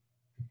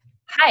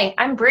Hi,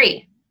 I'm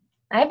Bree.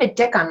 I have a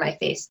dick on my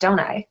face, don't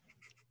I?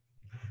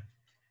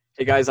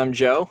 Hey guys, I'm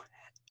Joe,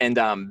 and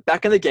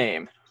back in the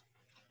game.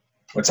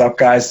 What's up,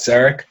 guys? It's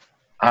Eric.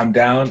 I'm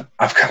down.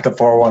 I've got the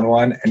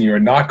 411, and you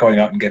are not going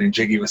out and getting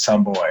jiggy with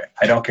some boy.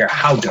 I don't care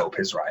how dope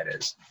his ride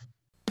is.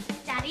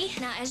 Daddy,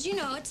 now as you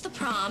know, it's the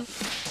prom.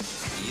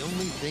 The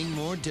only thing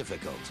more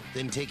difficult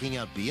than taking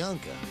out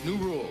Bianca. New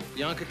rule,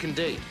 Bianca can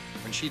date,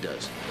 and she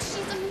does. She's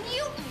a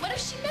mutant. What if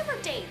she never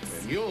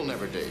dates? And you'll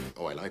never date.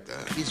 Oh, I like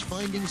that. Is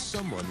finding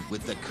someone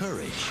with the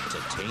courage to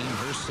tame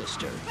her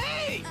sister.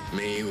 Hey!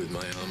 Me with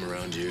my arm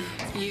around you.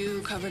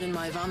 You covered in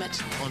my vomit.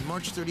 On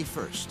March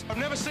 31st. I've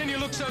never seen you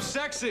look so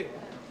sexy.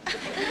 10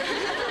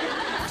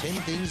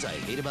 Things I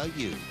Hate About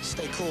You.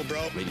 Stay cool,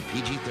 bro. Rated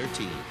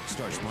PG-13.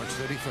 Starts March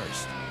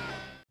 31st.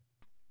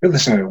 You're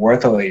listening to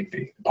Worth a Late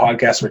Fee, the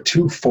podcast where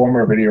two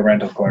former video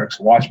rental clerks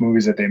watch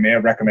movies that they may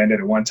have recommended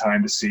at one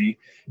time to see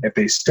if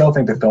they still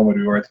think the film would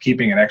be worth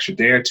keeping an extra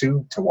day or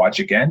two to watch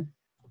again,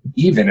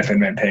 even if it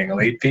meant paying a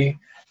late fee.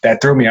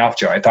 That threw me off,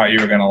 Joe. I thought you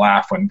were going to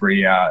laugh when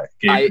Bree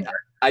gave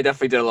her. I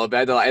definitely did a little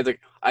bit. I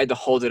had to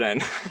hold it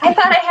in. I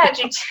thought I had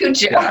you too,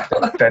 Joe. Yeah,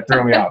 that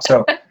threw me off.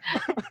 So,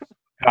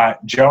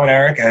 Joe and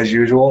Eric, as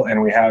usual, and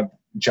we have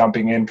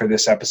jumping in for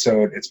this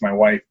episode, it's my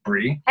wife,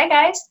 Bree. Hi,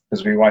 guys.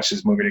 Because we watched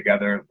this movie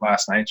together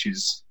last night.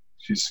 She's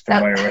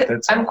familiar with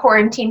it. So. I'm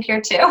quarantined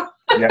here, too.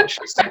 Yeah,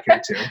 she's stuck here,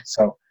 too.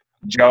 So,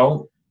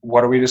 Joe,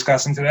 what are we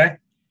discussing today?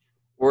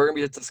 We're going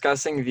to be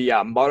discussing the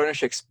modern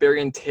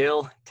Shakespearean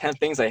tale, 10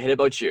 Things I Hate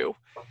About You.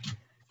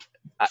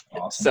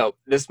 Awesome. So,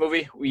 this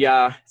movie,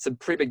 it's a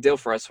pretty big deal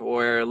for us.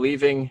 We're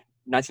leaving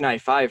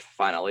 1995,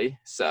 finally.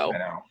 So, I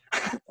know.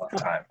 Long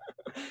time.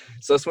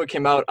 So this movie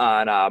came out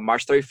on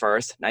March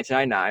 31st,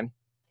 1999.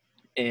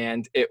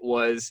 And it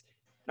was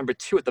number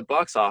 2 at the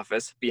box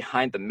office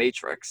behind The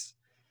Matrix.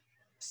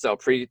 So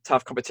pretty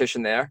tough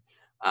competition there.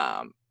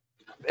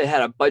 It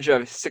had a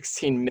budget of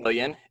 $16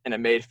 million and it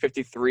made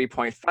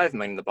 $53.5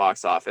 million in the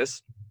box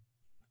office.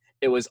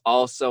 It was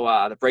also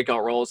the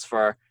breakout roles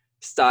for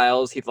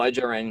Styles, Heath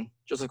Ledger, and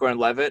Joseph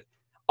Gordon-Levitt.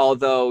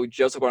 Although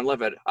Joseph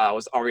Gordon-Levitt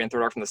was already in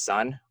Third Rock from the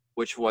Sun,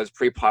 which was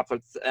pretty popular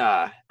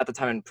at the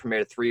time and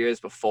premiered 3 years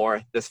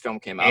before this film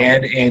came out.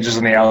 And Angels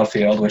in the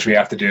Outfield, which we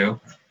have to do.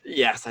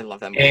 Yes, I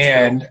love that movie.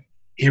 And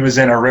he was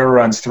in A River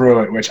Runs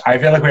Through It, which I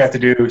feel like we have to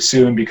do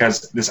soon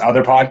because this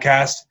other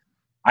podcast,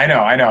 I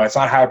know, it's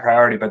not high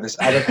priority, but this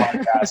other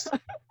podcast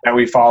that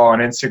we follow on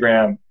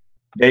Instagram,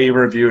 they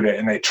reviewed it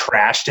and they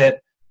trashed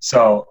it.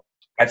 So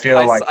I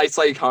feel like I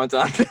saw you comment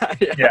on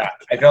that. Yeah,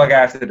 I feel like I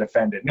have to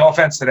defend it. No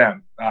offense to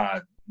them,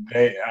 but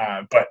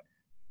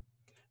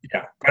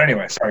yeah. But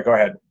anyway, sorry. Go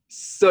ahead.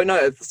 So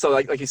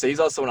like you said, he's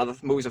also in other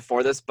movies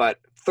before this, but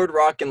Third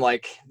Rock and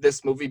like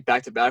this movie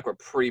back to back were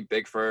pretty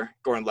big for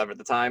Gordon-Levitt at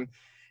the time.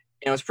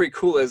 And what's pretty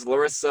cool is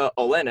Larissa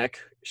Oleynik,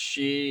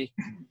 she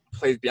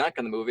plays Bianca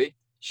in the movie.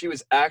 She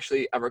was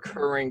actually a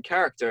recurring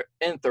character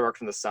in Third Rock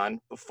from the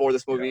Sun before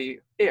this movie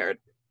aired.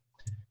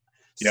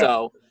 Yeah.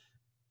 So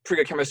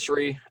pretty good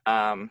chemistry.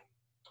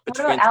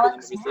 Between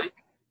Alex?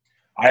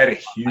 I had a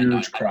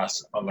huge crush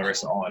on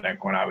Larissa Oleynik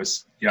when I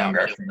was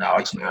younger from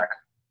Alex Mack.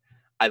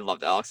 I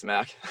loved Alex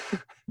Mack.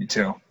 Me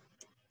too.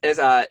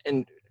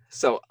 And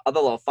so other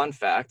little fun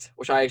fact,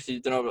 which I actually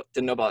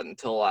didn't know about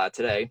until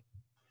today,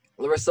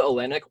 Larissa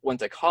Oleynik went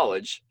to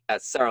college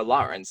at Sarah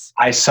Lawrence.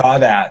 I saw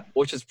that.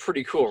 Which is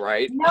pretty cool,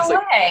 right?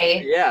 No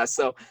way. Yeah,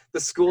 so the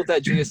school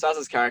that Julia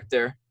Stiles'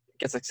 character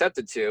gets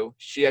accepted to,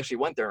 she actually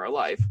went there in her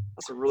life.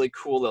 That's a really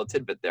cool little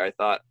tidbit there, I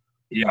thought.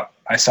 Yeah,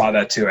 I saw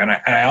that too. And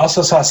I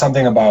also saw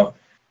something about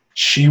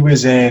she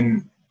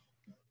got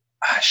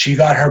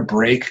her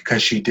break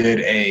because she did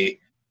a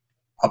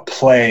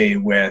play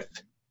with,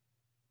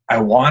 I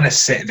want to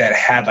say that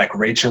had like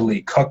Rachel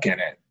Lee Cook in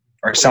it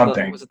or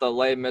something. Was it the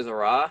Les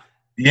Miserables?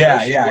 Yeah,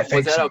 I think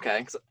was that so.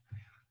 Okay?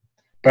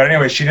 But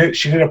anyway, she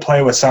did a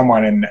play with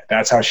someone, and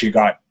that's how she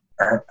got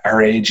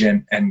her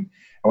agent and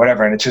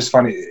whatever. And it's just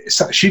funny.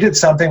 So she did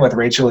something with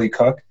Rachel Lee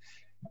Cook,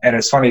 and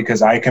it's funny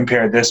because I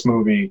compared this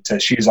movie to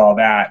She's All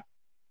That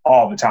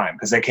all the time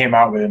because they came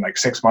out within like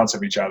 6 months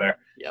of each other,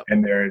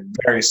 and they're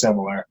very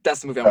similar.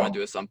 That's the movie I want to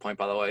do at some point,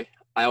 by the way.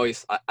 I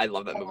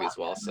love that movie as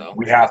well. So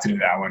we have to do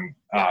that one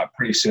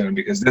pretty soon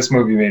because this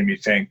movie made me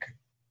think.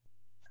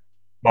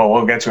 Well,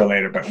 we'll get to it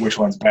later, but which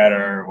one's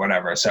better or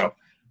whatever. So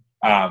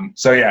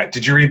yeah.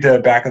 Did you read the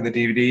back of the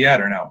DVD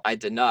yet or no? I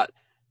did not.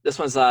 This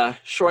one's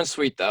short and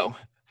sweet though.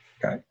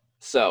 Okay.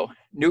 So,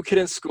 new kid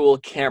in school,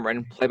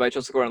 Cameron, played by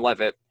Joseph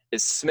Gordon-Levitt,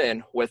 is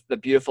smitten with the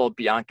beautiful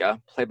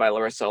Bianca, played by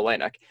Larissa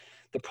Oleynik.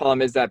 The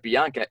problem is that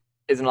Bianca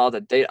isn't allowed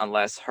to date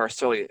unless her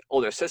surly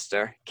older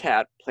sister,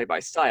 Kat, played by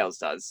Styles,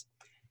 does.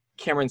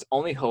 Cameron's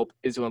only hope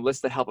is to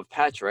enlist the help of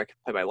Patrick,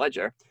 played by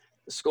Ledger,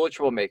 the school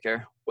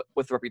troublemaker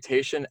with a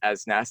reputation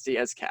as nasty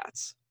as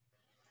cats.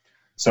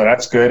 So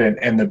that's good.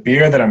 And the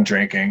beer that I'm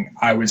drinking,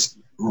 I was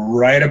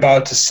right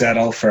about to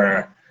settle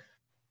for,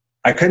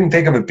 I couldn't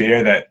think of a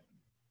beer that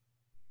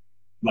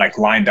like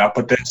lined up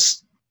with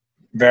this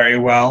very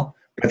well.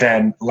 But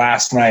then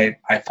last night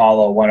I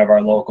follow one of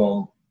our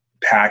local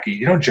Packy.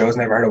 You know, Joe's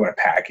never heard of what a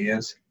Packy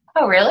is.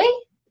 Oh, really?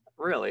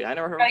 Really? I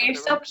never heard. Oh, you're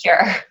so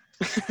pure.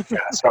 Yeah,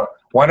 so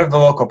one of the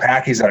local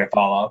Packies that I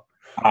follow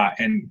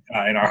in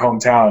our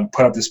hometown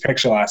put up this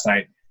picture last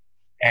night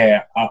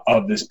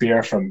of this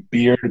beer from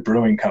Beard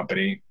Brewing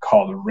Company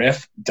called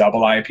Riff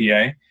Double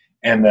IPA.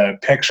 And the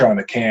picture on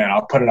the can,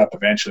 I'll put it up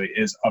eventually,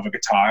 is of a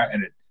guitar.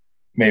 And it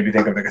made me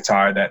think of the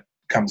guitar that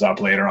comes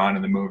up later on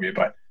in the movie.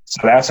 But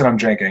so that's what I'm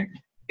drinking.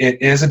 It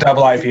is a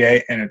double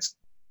IPA, and it's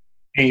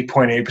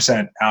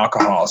 8.8%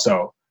 alcohol.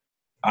 So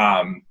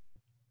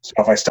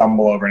if I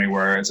stumble over any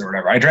words or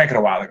whatever, I drank it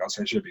a while ago,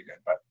 so it should be good.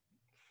 But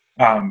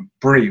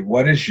Bree,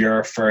 what is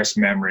your first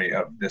memory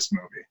of this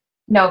movie?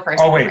 No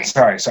first. Oh, memory. wait,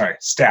 sorry.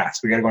 Stats.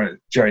 We got to go into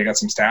Joe. You got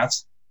some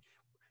stats?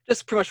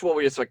 Just pretty much what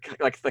we just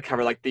like the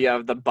cover, like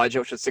the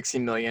budget, which was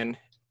 16 million,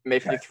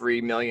 made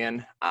 53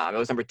 million. It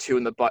was number 2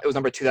 it was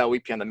number 2 that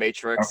week behind The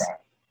Matrix. Okay.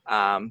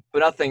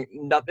 But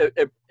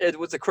it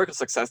was a critical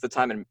success at the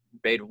time and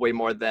made way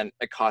more than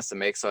it cost to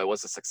make, so it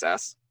was a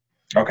success.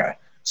 Okay.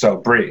 So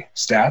Bree,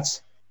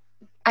 stats?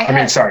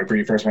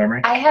 Bree, first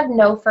memory? I have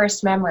no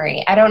first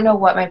memory. I don't know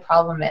what my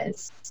problem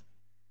is,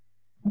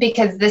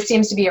 because this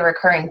seems to be a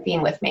recurring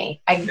theme with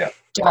me. I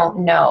don't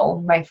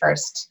know my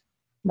first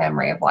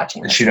memory of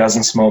watching this. She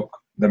doesn't smoke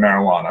the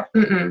marijuana.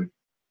 Mm-mm.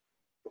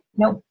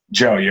 Nope.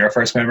 Joe, your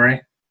first memory?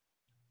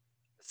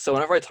 So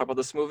whenever I talk about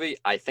this movie,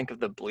 I think of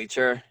the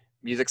Bleacher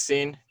music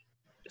scene,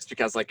 just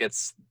because like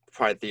it's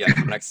part of the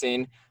iconic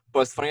scene. But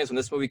what's funny is when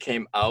this movie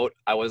came out,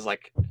 I was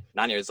like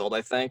 9 years old,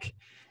 I think,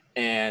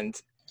 and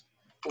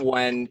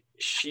when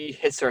she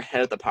hits her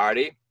head at the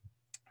party,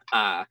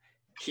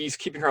 he's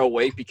keeping her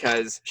awake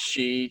because if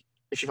she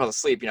falls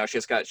asleep,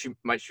 she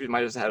might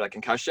just have a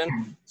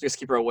concussion, so just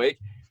keep her awake.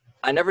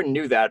 I never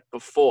knew that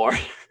before.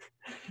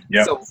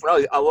 Yeah. So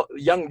when I was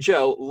young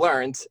Joe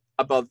learned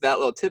about that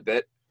little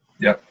tidbit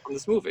from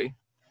this movie.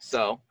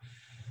 So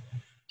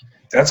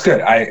that's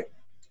good.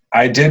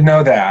 I did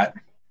know that,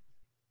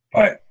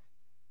 but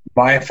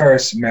my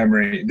first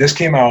memory, this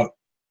came out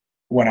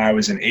when I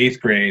was in 8th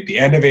grade, the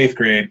end of 8th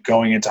grade,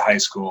 going into high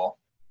school.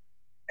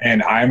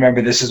 And I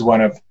remember this is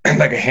one of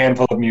like a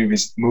handful of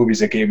movies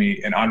that gave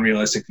me an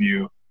unrealistic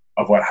view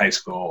of what high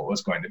school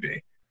was going to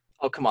be.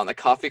 Oh, come on. The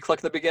coffee click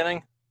in the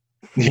beginning?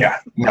 Yeah,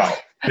 no.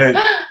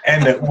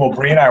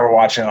 Bree and I were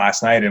watching it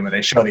last night, and when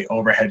they show the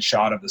overhead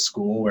shot of the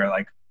school, we're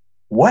like,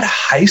 what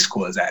high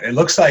school is that? It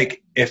looks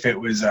like if it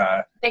was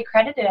they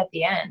credit it at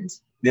the end.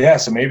 Yeah,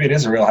 so maybe it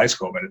is a real high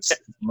school, but it's a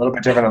little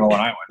bit different than the one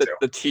I went to.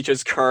 The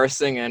teacher's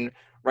cursing and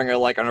reading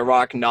like an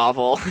Iraq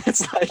novel.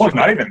 It's like, well,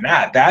 not even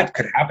that. That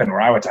could happen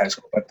where I went to high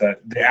school, but the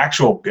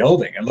actual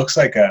building, it looks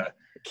like a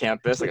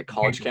campus, like a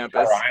college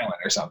campus. Island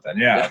or something,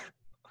 yeah.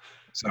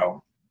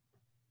 So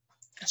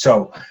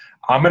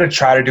I'm going to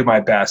try to do my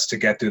best to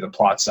get through the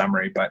plot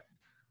summary, but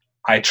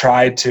I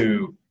tried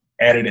to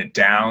edit it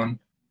down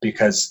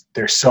because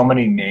there's so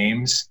many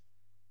names,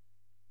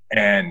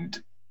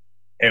 and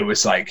it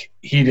was like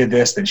he did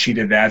this, then she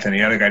did that, then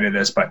the other guy did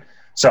this. But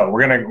so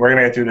we're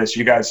gonna get through this.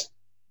 You guys,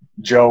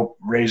 Joe,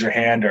 raise your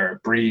hand, or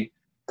Bree,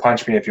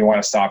 punch me if you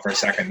want to stop for a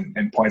second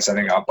and point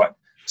something out. But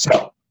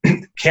so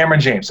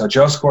Cameron James, so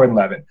Joseph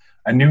Gordon-Levitt,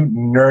 a new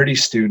nerdy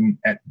student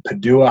at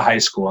Padua High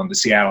School in the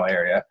Seattle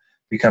area,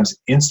 becomes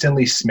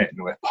instantly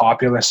smitten with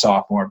popular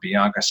sophomore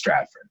Bianca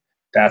Stratford.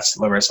 That's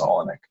Larissa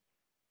Olenek.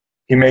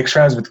 He makes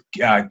friends with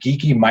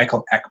geeky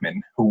Michael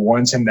Ekman, who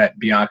warns him that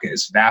Bianca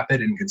is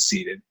vapid and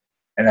conceited,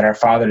 and that her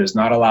father does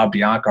not allow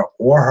Bianca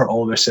or her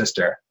older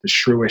sister, the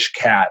shrewish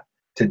Kat,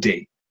 to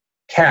date.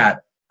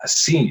 Kat, a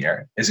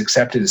senior, is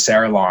accepted to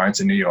Sarah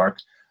Lawrence in New York,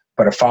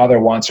 but her father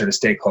wants her to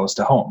stay close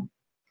to home.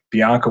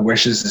 Bianca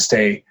wishes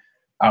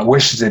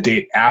to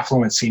date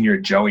affluent senior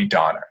Joey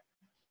Donner,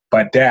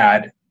 but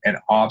Dad, an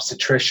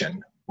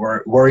obstetrician,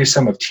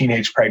 worrisome of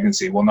teenage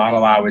pregnancy, will not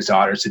allow his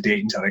daughters to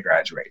date until they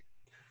graduate.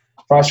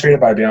 Frustrated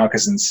by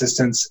Bianca's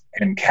insistence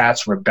and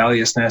Kat's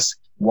rebelliousness,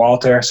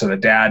 Walter, so the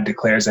dad,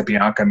 declares that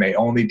Bianca may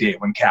only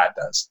date when Kat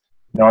does,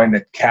 knowing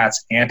that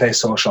Kat's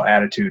antisocial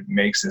attitude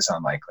makes this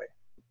unlikely.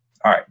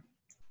 All right,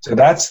 so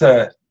that's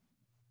the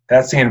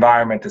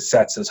environment that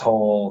sets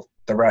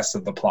the rest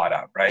of the plot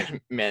up, right?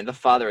 Man, the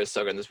father is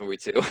so good in this movie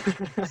too.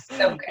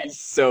 So good. He's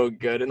so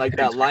good, and like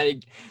that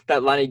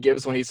line he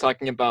gives when he's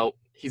talking about,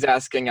 he's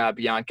asking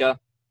Bianca,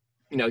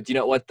 do you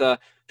know what the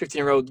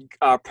 15-year-old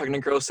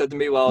pregnant girl said to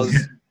me while I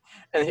was,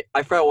 and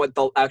I forgot what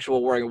the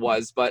actual wording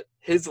was, but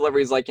his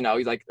delivery is like,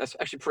 he's like, that's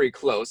actually pretty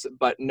close,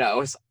 but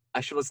no,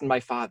 I should listen to my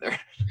father.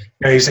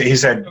 Yeah, he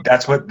said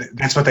that's what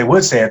they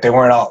would say if they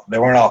weren't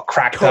all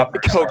cracked up.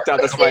 Coked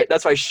up. That's right.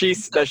 That's why she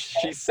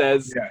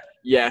says.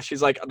 Yeah,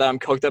 she's like that. I'm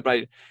coked up.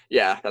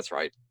 That's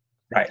right.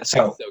 Right. That's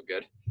so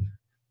good.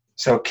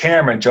 So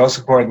Cameron,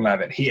 Joseph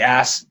Gordon-Levitt, he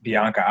asks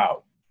Bianca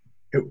out.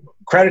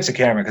 Credit to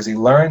Cameron because he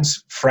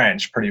learns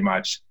French pretty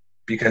much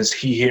because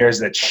he hears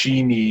that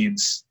she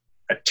needs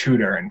a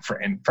tutor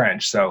in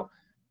French. So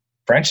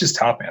French is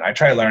tough, man. I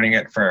tried learning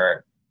it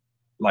for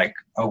like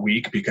a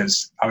week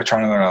because I was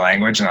trying to learn a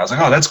language, and I was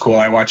like, oh, that's cool.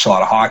 I watch a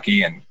lot of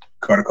hockey and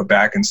go to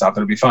Quebec and stuff.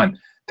 It'll be fun.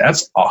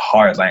 That's a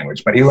hard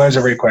language, but he learns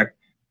it very quick.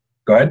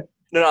 Go ahead.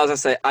 No, I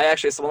was gonna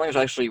say, some language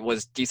I actually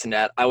was decent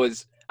at. I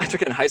I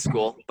took it in high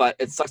school, but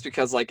it sucks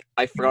because like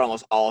I forgot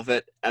almost all of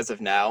it as of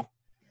now.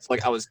 So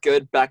like I was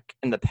good back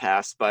in the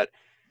past, but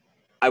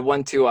I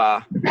went to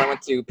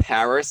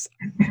Paris.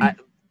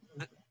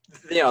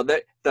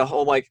 The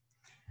whole like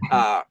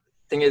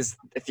thing is,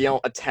 if you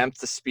don't attempt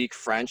to speak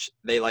French,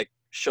 they like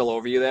shill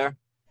over you there.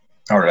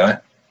 Oh, really?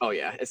 Oh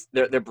yeah,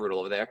 they're brutal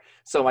over there.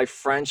 So my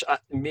French,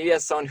 me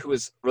as someone who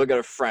is really good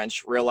at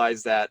French,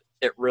 realized that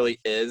it really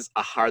is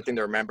a hard thing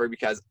to remember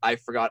because I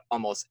forgot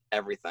almost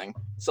everything.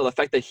 So the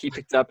fact that he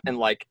picked up in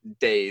like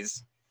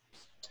days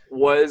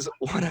was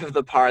one of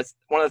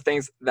the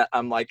things that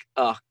I'm like,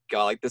 oh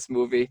god, like this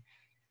movie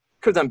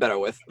could have done better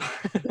with.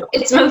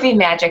 It's movie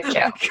magic,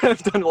 Joe. Could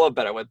have done a little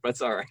better with, but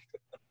it's all right.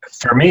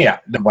 For me,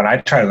 when I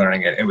tried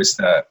learning it, it was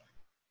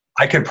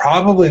I could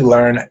probably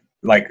learn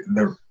like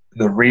the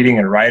reading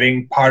and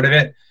writing part of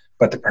it,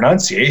 but the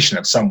pronunciation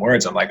of some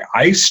words, I'm like,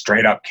 I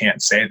straight up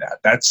can't say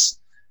that.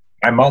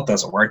 My mouth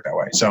doesn't work that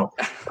way.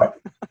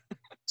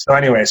 So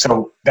anyway,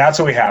 so that's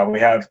what we have. We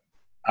have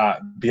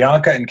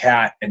Bianca and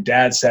Kat, and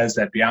Dad says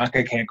that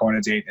Bianca can't go on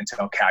a date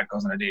until Kat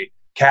goes on a date.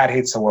 Kat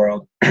hates the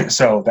world,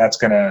 so that's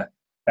gonna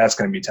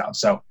be tough.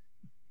 So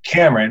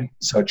Cameron,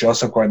 so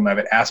Joseph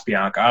Gordon-Levitt, asks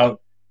Bianca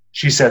out.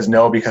 She says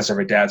no because of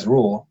her dad's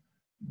rule,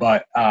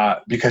 but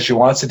because she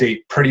wants to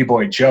date pretty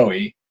boy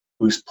Joey,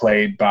 who's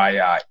played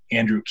by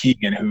Andrew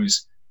Keegan,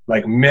 who's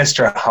like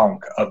Mr.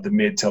 Hunk of the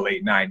mid to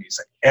late 90s.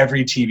 Like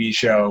every TV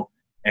show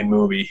and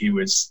movie, he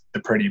was the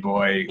pretty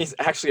boy. He's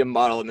actually a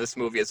model in this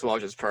movie as well,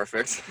 which is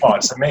perfect. Oh,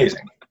 it's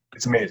amazing.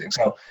 It's amazing.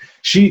 So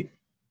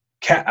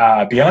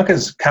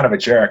Bianca's kind of a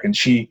jerk, and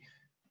she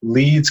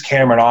leads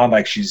Cameron on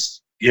like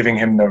she's giving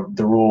him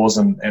the rules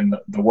and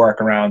the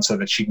workaround so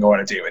that she can go on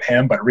a date with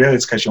him. But really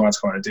it's because she wants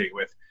to go on a date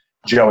with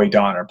Joey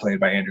Donner, played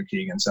by Andrew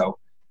Keegan. So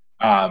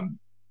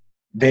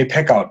they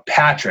pick out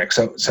Patrick.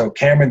 So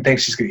Cameron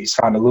thinks he's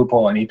found a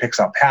loophole, and he picks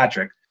out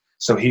Patrick,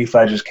 so Heath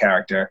Ledger's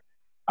character.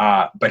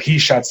 But he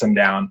shuts them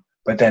down.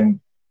 But then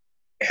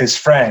his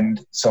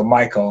friend, so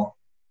Michael,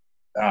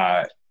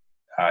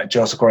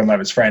 Joseph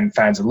Gordon-Levitt's friend,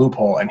 finds a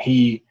loophole, and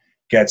he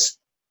gets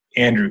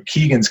Andrew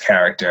Keegan's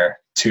character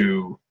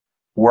to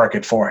work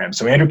it for him.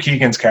 So Andrew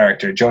Keegan's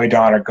character, Joey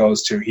Donner,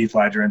 goes to Heath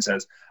Ledger and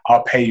says,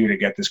 "I'll pay you to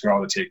get this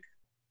girl to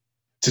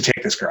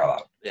take this girl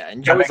out." Yeah,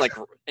 and Joey's like,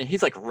 and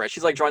he's like rich.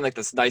 He's like drawing like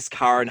this nice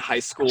car in high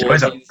school.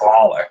 Joey's a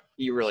baller.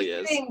 He really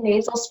is. Doing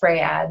nasal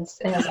spray ads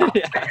in his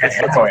Yeah, And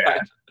hemorrhoid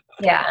ad.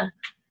 Yeah.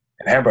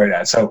 And hemorrhoid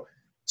ad. So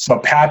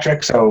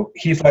Patrick, so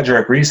Heath Ledger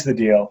agrees to the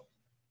deal,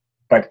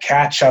 but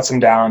Kat shuts him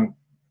down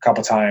a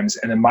couple times,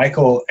 and then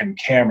Michael and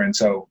Cameron,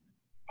 so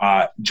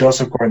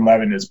Joseph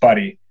Gordon-Levitt and his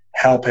buddy,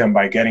 help him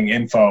by getting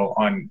info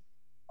on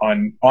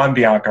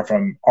Bianca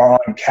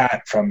on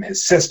Kat from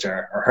his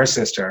sister or her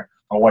sister,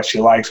 on what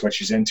she likes, what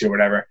she's into,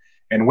 whatever.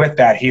 And with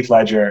that, Heath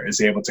Ledger is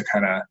able to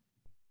kind of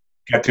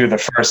get through the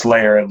first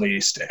layer at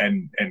least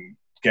and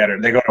get her.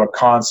 They go to a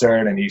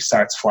concert, and he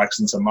starts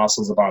flexing some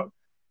muscles about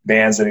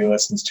bands that he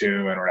listens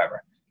to and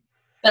whatever.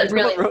 But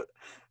really,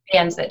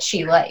 bands that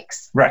she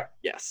likes. Right.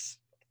 Yes.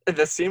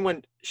 The scene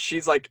when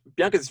she's like,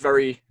 Bianca's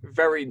very,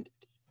 very,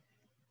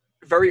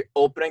 very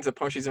opening to the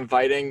point she's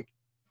inviting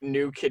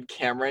new kid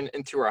Cameron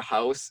into her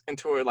house,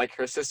 into her like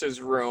her sister's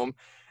room.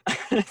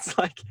 It's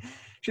like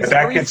she's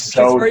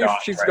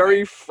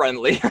very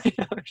friendly.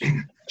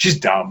 She's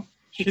dumb.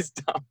 She's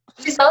dumb.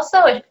 She's also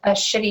a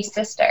shitty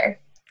sister,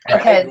 I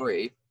because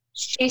agree.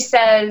 she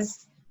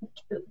says,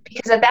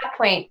 because at that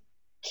point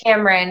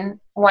Cameron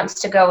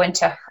wants to go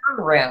into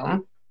her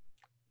room,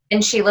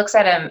 and she looks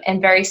at him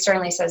and very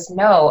sternly says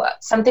no,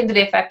 something to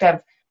the effect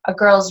of, a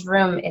girl's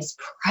room is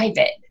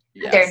private.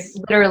 Yes. They're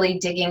literally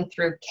digging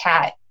through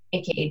Kat,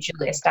 aka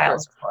Julia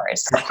Stiles'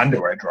 drawers. Her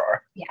underwear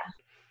drawer. Yeah.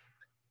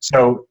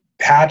 So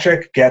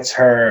Patrick gets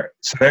her.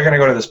 So they're going to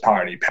go to this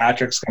party.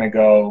 Patrick's going to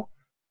go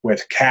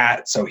with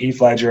Kat. So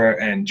Heath Ledger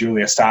and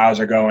Julia Stiles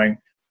are going.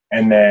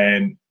 And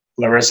then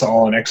Larissa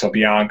Oleynik, so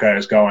Bianca,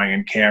 is going,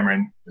 and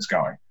Cameron is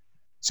going.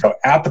 So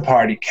at the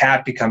party,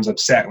 Kat becomes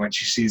upset when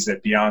she sees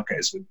that Bianca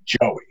is with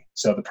Joey,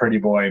 so the pretty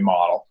boy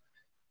model.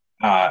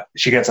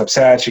 She gets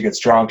upset. She gets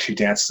drunk. She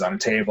dances on a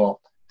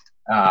table.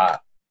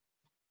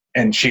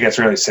 And she gets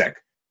really sick.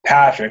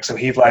 Patrick, so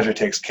Heath Ledger,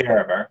 takes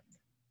care of her.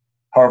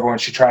 However, when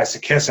she tries to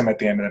kiss him at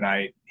the end of the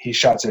night, he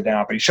shuts her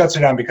down. But he shuts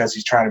her down because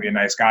he's trying to be a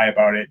nice guy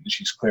about it, and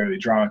she's clearly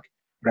drunk,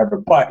 whatever.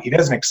 But he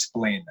doesn't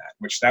explain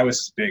that, that was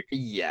his big.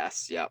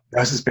 Yes. Yep. That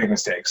was his big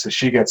mistake. So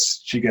she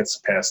gets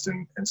pissed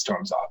and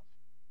storms off.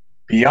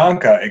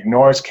 Bianca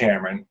ignores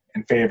Cameron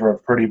in favor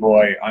of pretty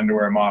boy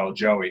underwear model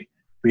Joey,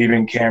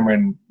 leaving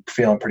Cameron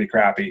feeling pretty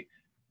crappy.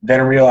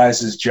 Then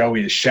realizes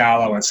Joey is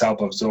shallow and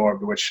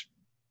self-absorbed, which,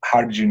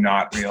 how did you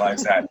not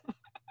realize that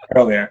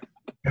earlier?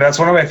 And that's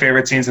one of my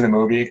favorite scenes in the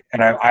movie,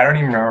 and I don't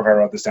even remember if I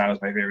wrote this down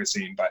as my favorite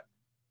scene, but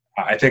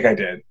I think I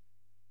did.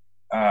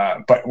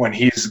 But when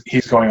he's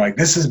going like,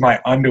 "This is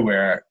my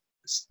underwear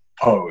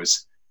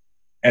pose,"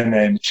 and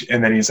then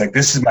he's like,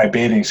 "This is my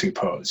bathing suit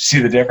pose." You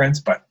see the difference?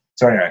 But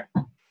so anyway,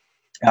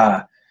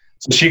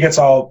 so she gets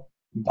all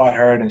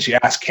butthurt, and she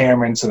asks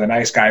Cameron, so the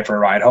nice guy, for a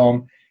ride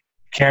home.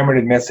 Cameron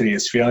admits that he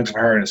has feelings for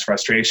her and his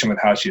frustration with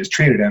how she has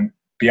treated him.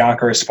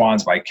 Bianca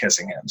responds by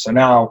kissing him. So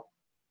now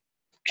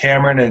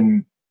Cameron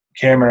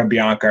and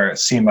Bianca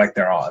seem like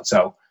they're on.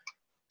 So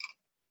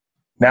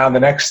now the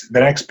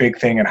next big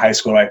thing in high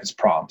school life is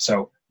prom.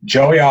 So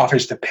Joey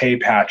offers to pay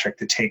Patrick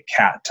to take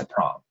Kat to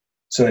prom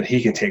so that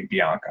he can take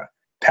Bianca.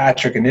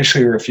 Patrick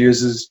initially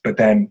refuses, but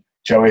then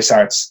Joey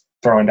starts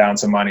throwing down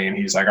some money and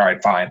he's like, all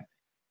right, fine.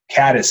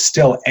 Kat is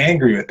still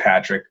angry with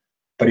Patrick,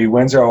 but he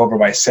wins her over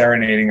by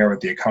serenading her with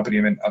the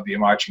accompaniment of the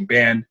marching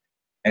band,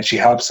 and she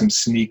helps him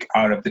sneak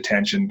out of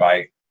detention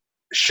by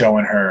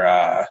showing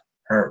her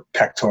her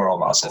pectoral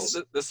muscles.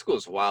 This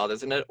school's wild,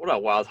 isn't it? What a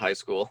wild high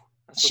school.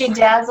 She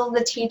dazzled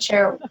the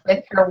teacher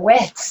with her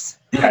wits.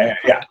 Yeah.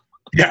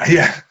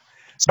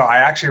 So I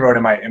actually wrote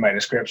in my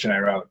description, I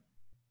wrote,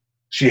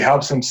 she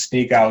helps him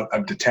sneak out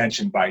of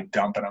detention by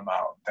dumping him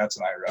out. That's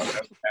what I wrote.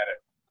 That's an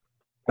edit.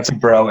 That's a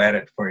bro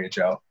edit for you,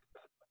 Joe.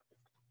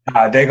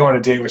 They go on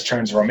a date which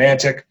turns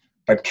romantic,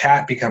 but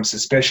Kat becomes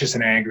suspicious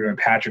and angry when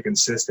Patrick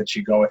insists that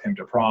she go with him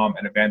to prom,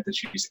 an event that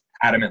she's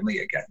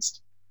adamantly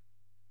against.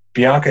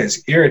 Bianca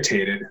is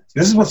irritated.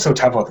 This is what's so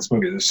tough about this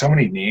movie. There's so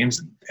many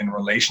names and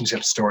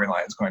relationship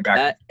storylines going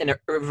back.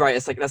 Right,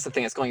 it's like that's the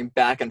thing. It's going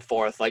back and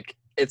forth. Like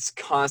it's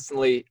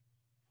constantly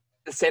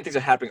the same things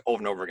are happening over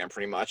and over again,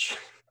 pretty much.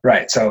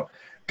 Right. So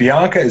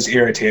Bianca is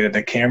irritated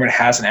that Cameron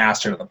hasn't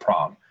asked her to the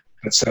prom,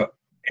 so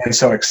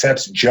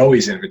accepts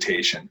Joey's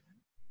invitation.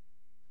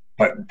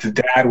 But the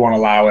dad won't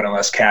allow it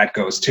unless Kat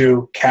goes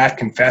too. Kat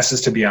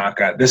confesses to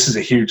Bianca. This is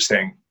a huge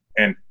thing,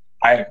 and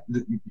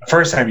the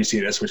first time you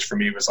see this, which for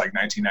me was like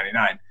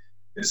 1999,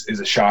 is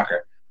a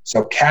shocker.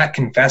 So Kat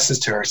confesses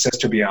to her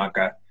sister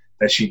Bianca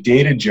that she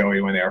dated Joey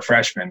when they were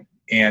freshmen,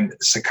 and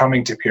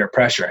succumbing to peer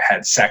pressure,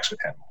 had sex with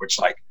him, which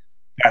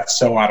that's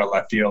so out of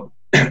left field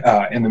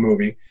in the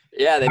movie.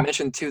 Yeah, they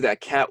mentioned too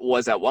that Kat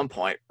was at one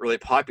point really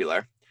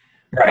popular.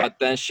 Right. But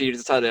then she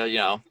decided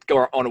to, go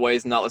her own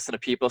ways and not listen to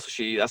people. So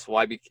that's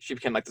why she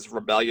became like this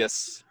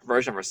rebellious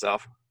version of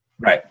herself.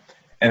 Right.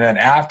 And then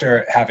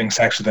after having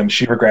sex with him,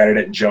 she regretted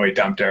it and Joey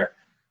dumped her.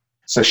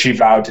 So she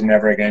vowed to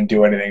never again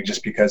do anything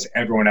just because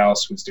everyone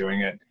else was doing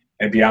it.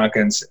 And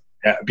Bianca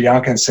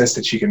insists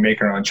that she can make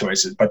her own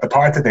choices. But the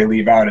part that they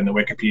leave out in the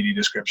Wikipedia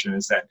description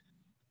is that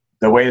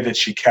the way that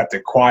she kept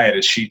it quiet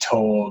is she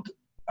told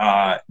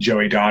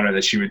Joey Donner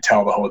that she would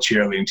tell the whole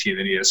cheerleading team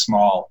that he had a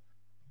small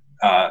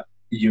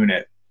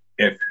unit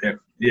if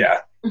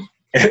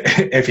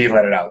he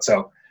let it out.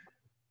 So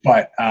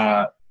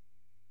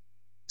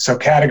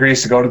Kat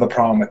agrees to go to the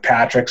prom with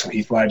Patrick, so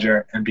Heath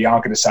Ledger, and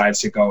Bianca decides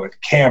to go with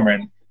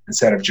Cameron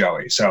instead of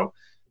Joey. So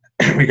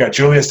we got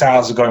Julia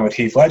Stiles going with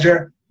Heath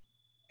Ledger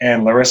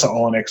and Larissa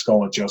Olenick's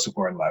going with Joseph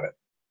Gordon-Levitt.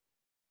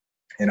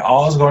 And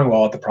all is going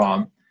well at the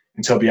prom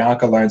until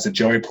Bianca learns that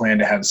Joey planned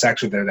to have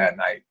sex with her that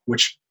night,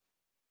 which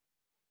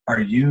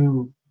are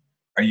you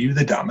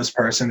the dumbest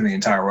person in the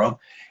entire world?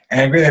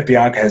 Angry that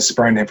Bianca has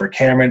spurned him for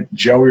Cameron,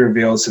 Joey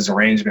reveals his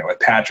arrangement with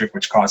Patrick,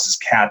 which causes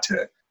Kat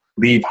to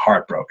leave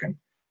heartbroken.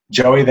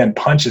 Joey then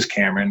punches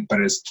Cameron, but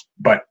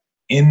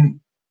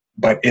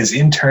is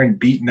in turn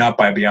beaten up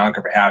by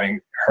Bianca for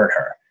having hurt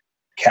her,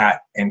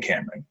 Kat and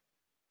Cameron.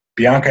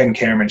 Bianca and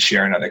Cameron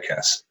share another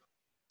kiss.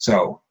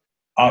 So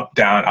up,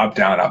 down, up,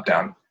 down, up,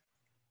 down.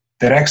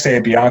 The next day,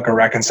 Bianca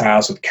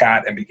reconciles with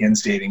Kat and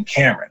begins dating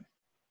Cameron.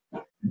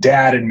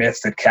 Dad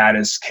admits that Kat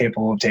is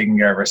capable of taking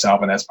care of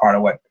herself, and that's part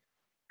of what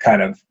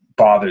kind of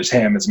bothers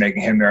him. It's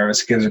making him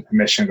nervous. He gives her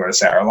permission to go to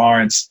Sarah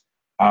Lawrence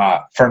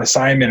for an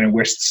assignment in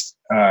which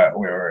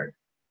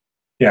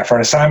for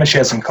an assignment she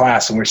has in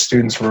class in which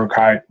students were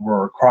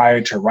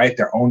required to write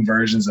their own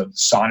versions of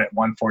Sonnet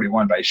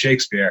 141 by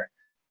Shakespeare.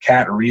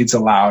 Kat reads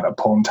aloud a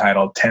poem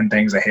titled 10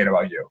 Things I Hate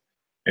About You.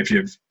 If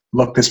you've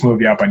looked this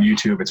movie up on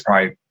YouTube, it's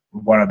probably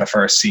one of the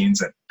first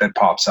scenes that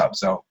pops up.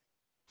 So,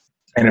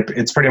 and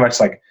it's pretty much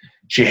like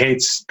she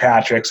hates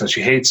Patrick, so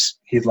she hates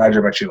Heath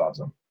Ledger, but she loves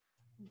him.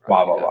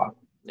 Blah, blah, blah.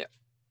 Yeah.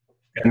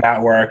 And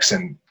that works,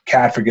 and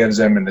Kat forgives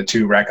him, and the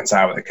two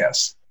reconcile with a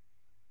kiss.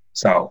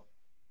 So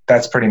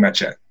that's pretty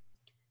much it.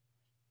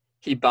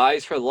 He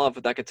buys her love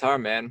with that guitar,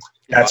 man.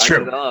 That's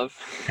true.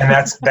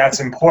 And that's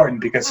important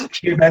because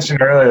she had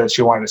mentioned earlier that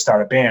she wanted to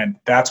start a band.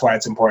 That's why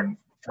it's important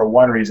for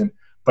one reason,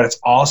 but it's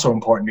also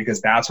important because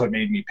that's what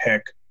made me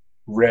pick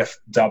Riff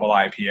Double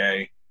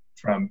IPA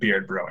from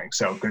Beard Brewing.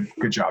 So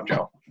good job,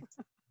 Joe.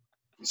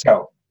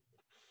 So,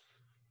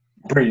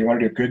 Brie, you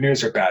want to do good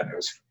news or bad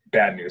news?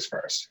 Bad news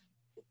first.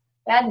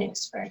 Bad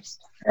news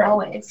first. All right.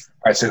 Always.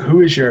 All right, so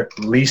who is your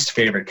least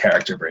favorite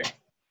character, Brie?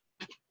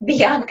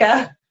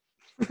 Bianca.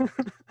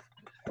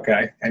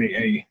 Okay.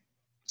 Any?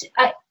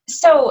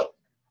 So,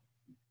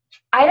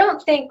 I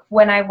don't think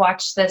when I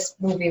watched this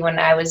movie when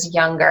I was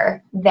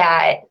younger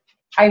that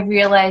I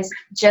realized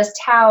just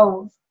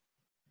how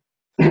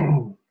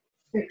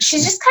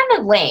she's just kind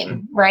of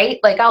lame, right?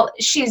 Like,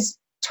 she's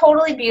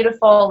totally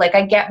beautiful. Like,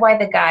 I get why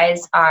the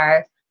guys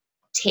are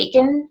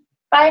taken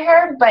by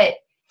her, but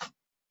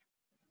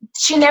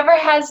she never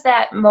has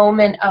that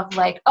moment of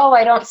like, oh,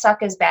 I don't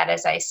suck as bad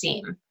as I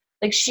seem.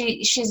 Like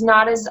she's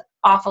not as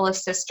awful a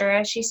sister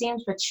as she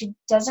seems, but she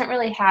doesn't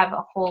really have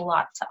a whole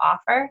lot to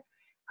offer.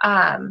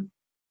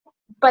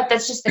 But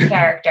that's just the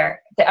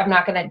character. I'm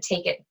not going to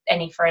take it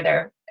any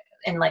further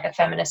in like a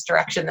feminist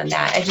direction than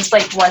that. I just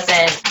like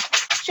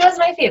she was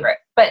my favorite.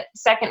 But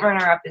second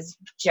runner up is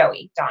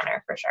Joey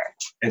Donner for sure.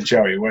 And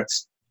Joey,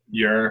 what's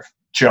your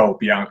Joe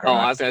Bianca? Oh,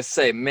 I was gonna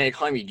say, man,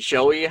 calling me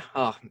Joey?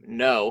 Oh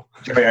no.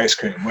 Joey Ice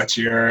Cream. What's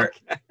your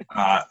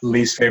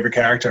least favorite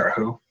character, or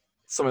who?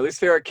 So my least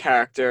favorite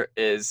character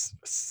is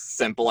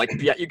simple. Like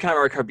you kind of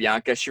already heard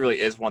Bianca. She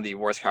really is one of the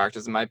worst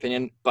characters in my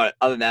opinion. But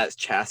other than that, it's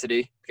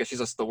Chastity because she's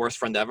just the worst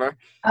friend ever.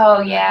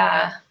 Oh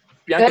yeah.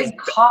 Good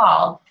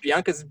call.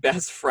 Bianca's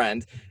best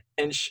friend,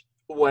 and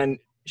when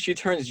she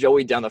turns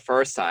Joey down the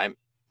first time,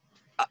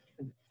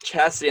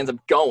 Chastity ends up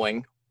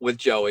going with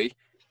Joey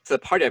to the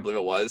party, I believe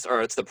it was,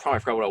 or it's the prom. I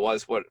forgot what it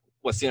was,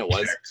 what scene it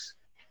was.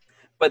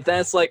 But then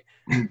it's like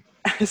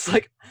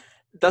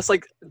that's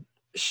like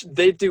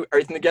they do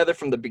everything together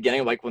from the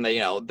beginning. Like when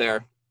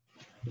they're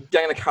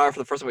getting in the car for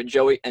the first time with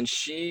Joey, and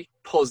she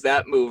pulls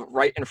that move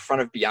right in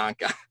front of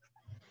Bianca.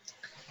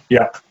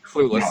 Yeah,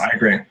 Clueless. No, I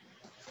agree.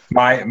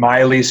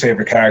 My least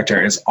favorite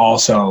character is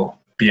also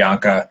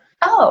Bianca.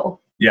 Oh.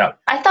 Yeah.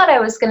 I thought I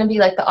was going to be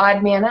like the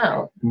odd man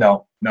out.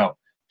 No.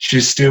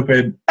 She's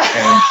stupid,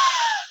 and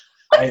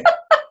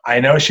I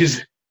know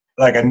she's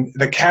like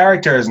the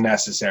character is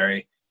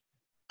necessary,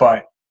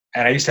 and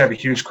I used to have a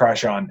huge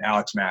crush on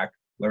Alex Mack,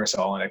 Larissa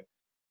Oleynik,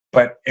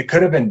 but it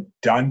could have been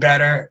done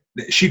better.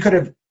 The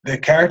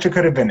character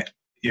could have been,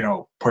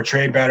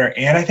 portrayed better,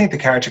 and I think the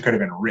character could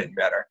have been written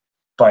better.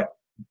 But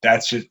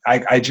that's just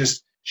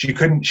she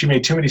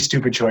made too many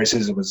stupid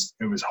choices. It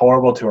was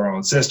horrible to her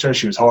own sister.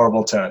 She was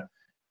horrible to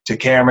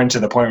Cameron, to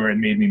the point where it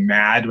made me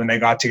mad when they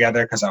got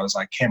together, because I was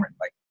like, Cameron,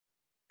 like,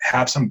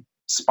 have some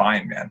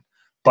spine, man.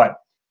 But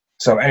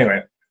so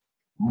anyway,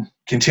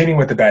 continuing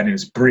with the bad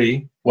news,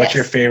 Bree, what's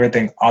your favorite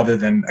thing other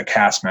than a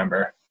cast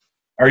member,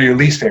 or your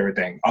least favorite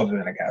thing other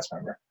than a cast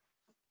member?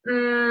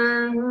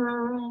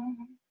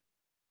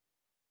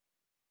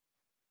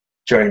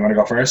 Joe, you want to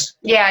go first?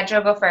 Yeah,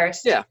 Joe, go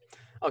first. Yeah.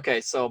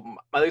 Okay, so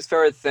my least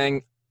favorite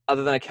thing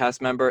other than a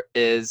cast member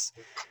is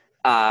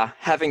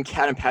having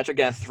Kat and Patrick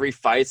get 3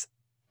 fights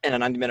in a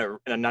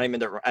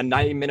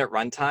 90-minute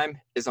runtime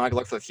is not gonna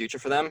look for the future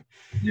for them.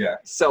 Yeah.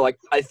 So like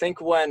I think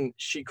when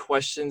she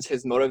questions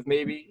his motive,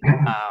 maybe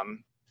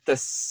the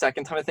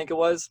second time I think it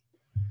was,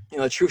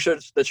 the truth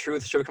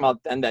should have come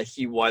out then that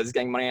he was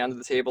getting money under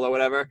the table or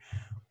whatever,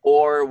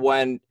 or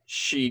when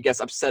she gets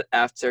upset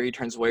after he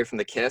turns away from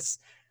the kiss.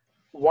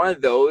 One of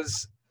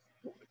those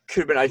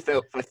could have been I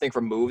think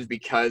removed,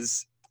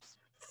 because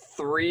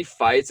 3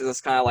 fights is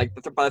just kind of like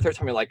by the third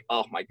time you're like,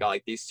 oh my god,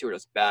 like these two are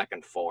just back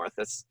and forth.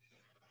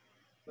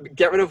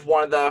 Get rid of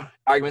one of the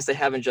arguments they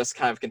have and just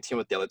kind of continue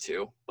with the other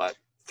two. But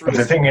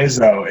the thing is,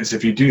 though, is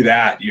if you do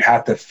that, you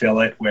have to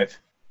fill it with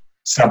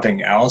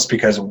something else,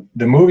 because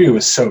the movie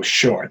was so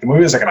short. The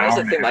movie was like an hour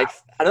and a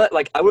half.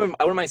 I wouldn't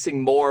mind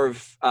seeing more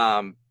of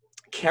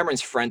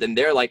Cameron's friend, and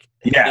they're like,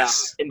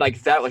 yes, and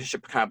like that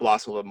relationship kind of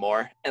blossom a little bit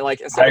more, and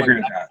like instead of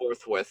going back and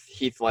forth with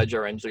Heath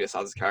Ledger and Julia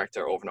Stiles'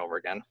 character over and over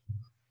again.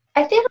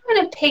 I think I'm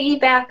going to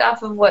piggyback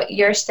off of what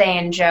you're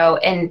saying, Joe,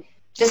 and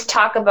just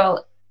talk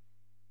about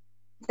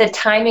the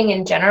timing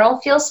in general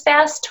feels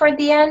fast toward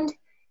the end.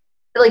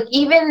 Like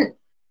even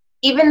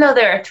though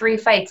there are 3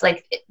 fights,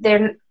 like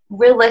they're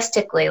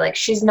realistically, like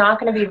she's not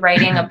going to be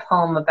writing a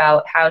poem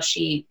about how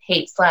she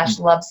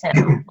hates/loves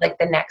him like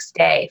the next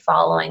day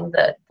following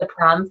the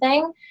prom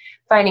thing,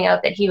 finding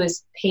out that he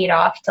was paid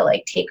off to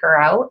like take her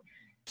out.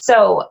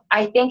 So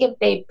I think if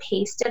they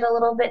paced it a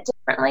little bit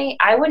differently,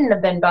 I wouldn't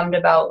have been bummed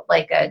about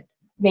like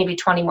maybe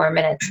 20 more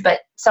minutes.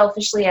 But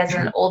selfishly, as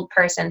an old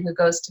person who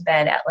goes to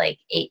bed at like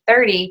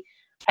 8:30,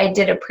 I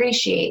did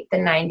appreciate the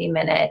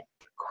 90-minute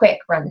quick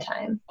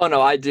runtime. Oh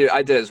no, I did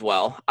as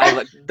well.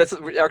 Eric and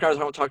I was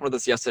talking about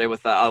this yesterday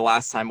with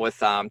last time with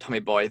Tommy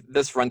Boy.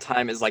 This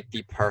runtime is like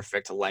the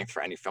perfect length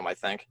for any film, I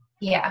think.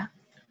 Yeah.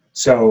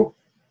 So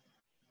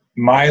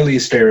my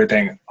least favorite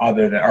thing or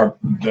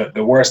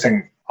the worst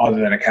thing other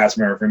than a cast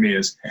member for me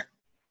is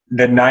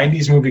the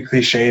 90s movie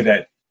cliche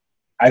that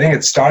I think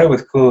it started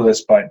with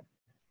Clueless, but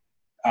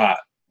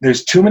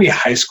there's too many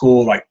high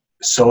school like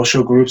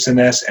social groups in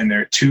this, and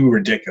they're too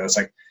ridiculous.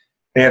 Like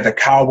they have the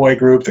cowboy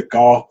group, the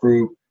golf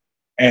group,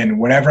 and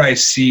whenever I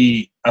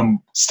see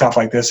stuff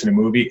like this in a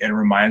movie, it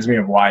reminds me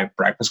of why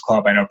Breakfast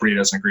Club, I know Bree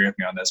doesn't agree with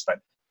me on this, but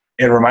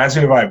it reminds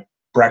me of why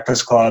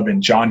Breakfast Club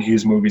and John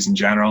Hughes movies in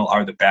general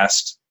are the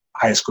best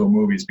high school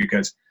movies,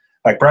 because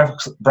like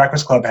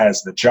Breakfast Club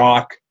has the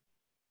jock,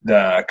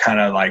 the kind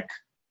of like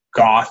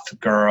goth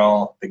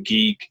girl, the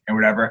geek and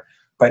whatever,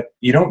 but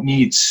you don't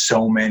need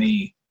so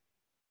many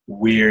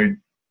weird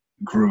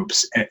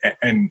groups.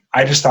 And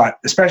I just thought,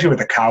 especially with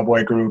the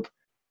cowboy group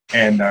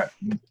and the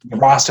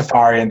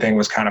Rastafarian thing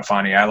was kind of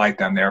funny. I like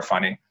them. They're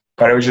funny,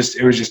 but it was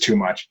just too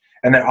much.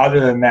 And then other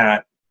than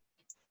that,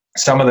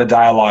 some of the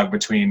dialogue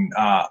between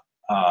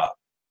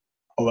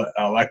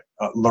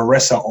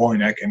Larissa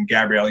Oleynik and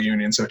Gabrielle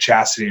Union, so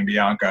Chastity and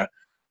Bianca,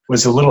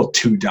 was a little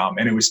too dumb,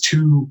 and it was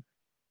too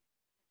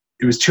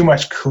was too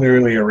much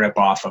clearly a rip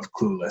off of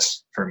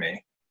Clueless for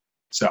me.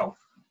 So,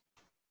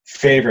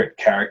 favorite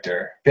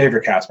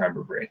cast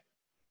member, Brie.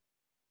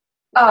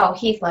 Oh,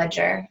 Heath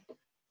Ledger,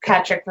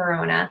 Patrick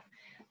Verona.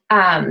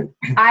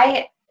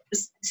 I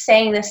was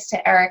saying this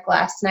to Eric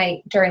last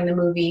night during the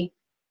movie.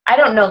 I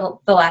don't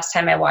know the last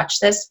time I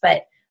watched this,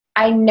 but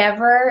I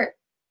never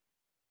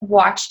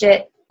watched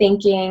it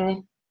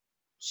thinking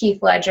Heath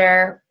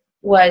Ledger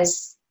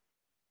was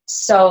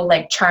so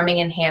like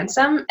charming and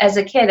handsome. As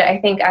a kid, I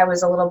think I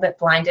was a little bit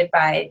blinded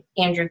by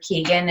Andrew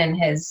Keegan and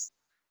his,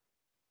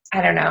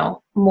 I don't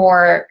know,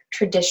 more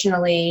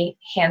traditionally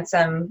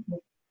handsome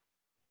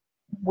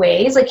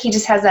ways. Like he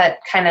just has that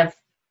kind of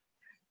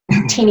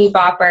teeny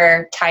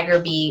bopper, Tiger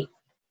Beat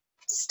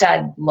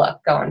stud look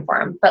going for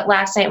him. But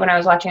last night when I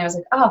was watching, I was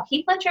like, oh,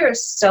 Heath Ledger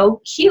is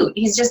so cute.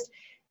 He's just,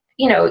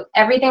 you know,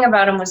 everything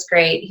about him was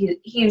great.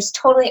 He was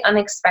totally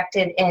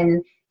unexpected,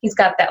 and he's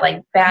got that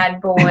like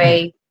bad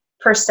boy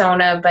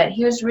persona, but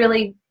he was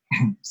really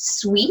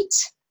sweet.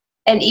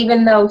 And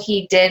even though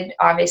he did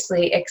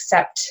obviously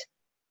accept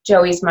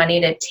Joey's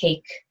money to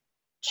take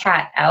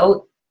Kat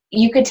out,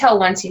 you could tell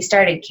once he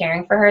started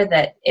caring for her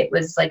that it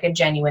was like a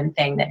genuine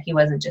thing, that he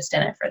wasn't just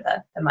in it for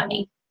the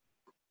money.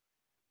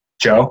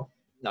 Joe?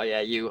 No, yeah,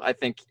 I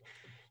think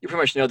you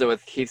pretty much nailed it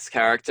with Heath's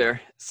character.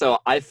 So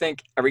I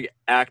think every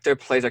actor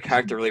plays their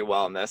character really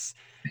well in this.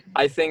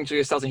 I think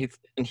Julia Stiles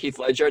and Heath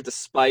Ledger,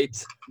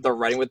 despite the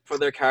writing for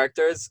their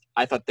characters,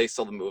 I thought they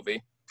stole the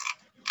movie.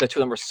 The two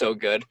of them were so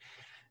good.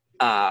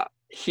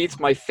 Heath's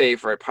my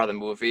favorite part of the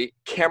movie.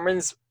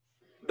 Cameron's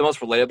the most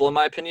relatable in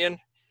my opinion.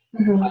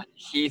 Mm-hmm.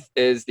 Heath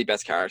is the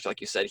best character,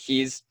 like you said.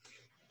 He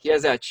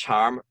has that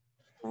charm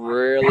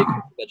really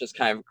that just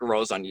kind of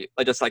grows on you,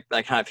 like just like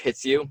that kind of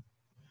hits you.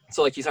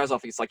 So like he starts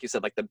off, he's like you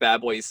said, like the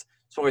bad boys,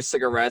 smoking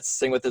cigarettes,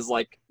 sing with his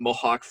like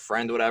Mohawk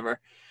friend,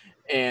 whatever.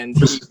 And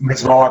his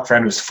Mohawk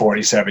friend was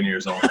 47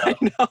 years old. I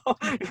know,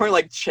 wearing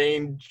like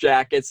chain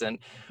jackets and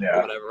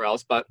Yeah. whatever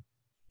else. But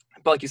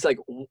like you said, like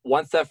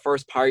once that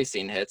first party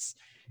scene hits,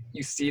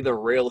 you see the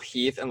real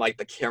Heath and like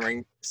the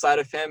caring side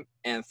of him,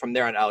 and from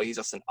there on out, he's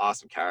just an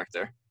awesome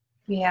character.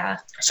 Yeah.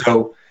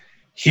 So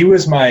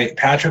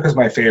Patrick was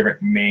my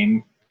favorite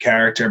main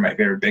character, my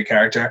favorite big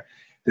character.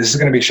 This is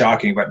going to be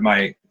shocking, but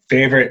my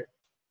favorite,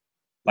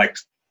 like,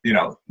 you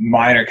know,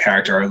 minor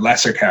character or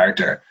lesser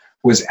character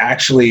was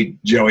actually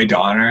Joey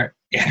Donner,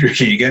 Andrew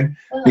Keegan,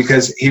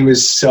 because he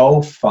was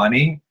so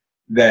funny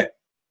that,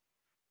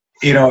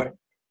 you know,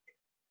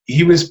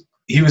 he was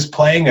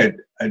playing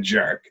a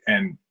jerk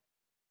and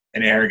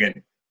an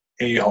arrogant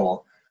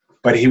a-hole,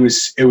 but it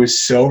was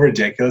so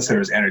ridiculous that it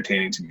was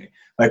entertaining to me.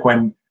 Like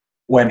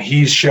when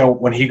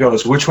he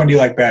goes, which one do you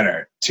like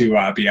better,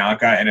 to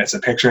Bianca, and it's a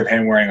picture of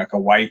him wearing like a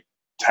white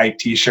tight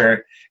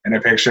t-shirt and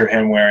a picture of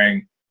him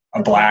wearing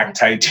a black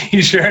tight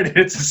t-shirt.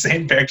 It's the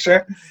same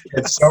picture.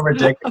 It's so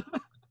ridiculous.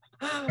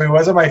 He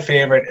wasn't my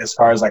favorite as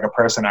far as like a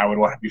person I would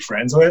want to be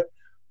friends with,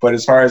 but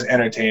as far as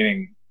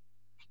entertaining,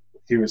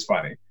 he was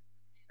funny.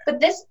 But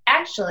this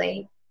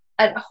actually,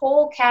 a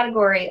whole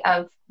category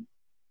of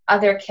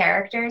other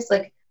characters,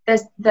 like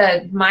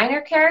the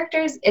minor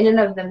characters in and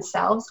of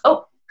themselves.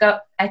 Oh, go!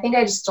 I think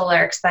I just stole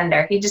Eric's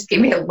thunder. He just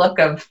gave me a look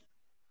of.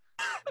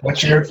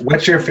 What's your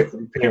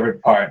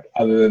favorite part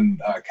other than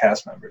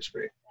cast members,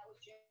 Brie?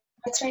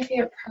 What's my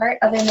favorite part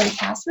other than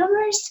cast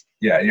members?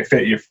 Yeah, your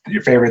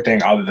favorite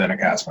thing other than a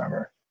cast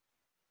member.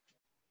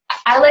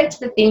 I liked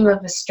the theme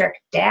of a strict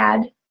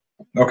dad.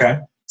 Okay.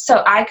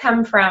 So I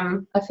come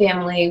from a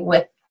family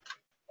with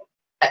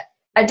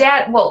a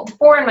dad, well,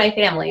 4 in my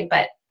family,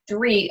 but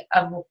 3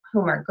 of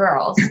whom are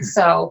girls.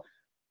 So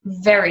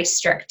very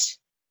strict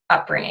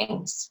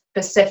upbringing,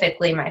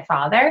 specifically my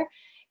father.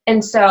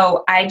 And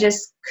so I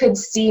just could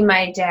see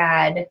my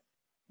dad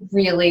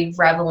really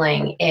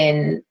reveling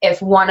in,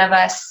 if one of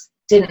us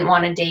didn't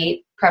want to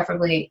date,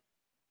 preferably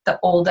the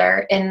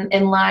older in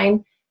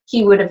line,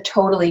 he would have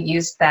totally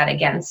used that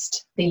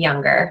against the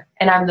younger.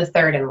 And I'm the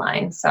 3rd in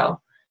line. So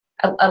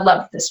I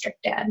love the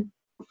strict dad.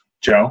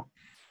 Joe?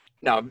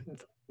 No,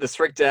 the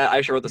strict dad, I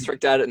actually wrote the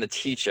strict dad and the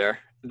teacher.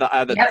 The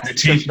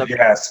teacher,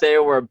 yes. They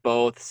were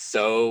both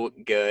so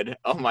good.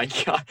 Oh my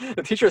god,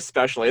 the teacher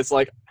especially. It's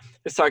like,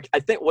 I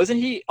think, wasn't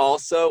he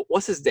also?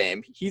 What's his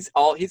name? He's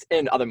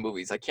in other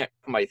movies. I can't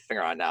put my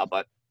finger on now,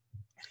 but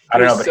I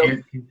don't know.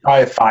 But he's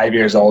probably 5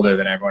 years older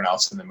than everyone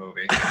else in the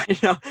movie. You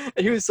know,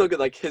 and he was so good.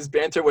 Like his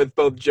banter with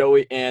both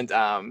Joey and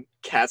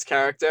Kat's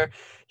character.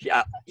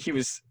 Yeah, he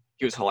was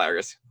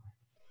hilarious.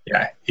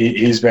 Yeah,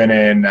 he's been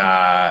in.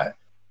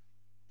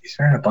 He's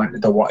been in a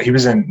bunch. He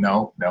was in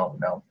no.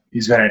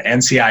 He's been in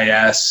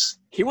NCIS.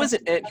 He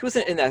wasn't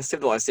in that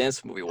Save the Last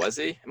Dance movie, was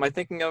he? Am I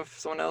thinking of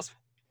someone else?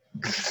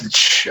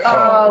 Joe.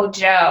 Oh,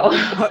 Joe.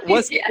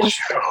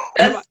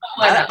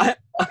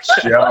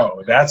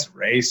 Joe, that's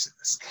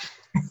racist.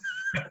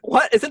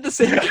 What? Is it the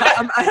same guy?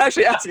 I'm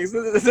actually asking.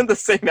 Isn't the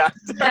same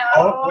actor? No.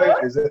 Oh,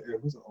 wait, is it?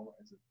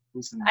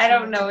 Who's I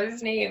don't know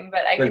his name,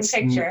 but I can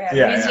picture him.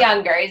 Yeah, He's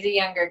younger. He's a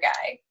younger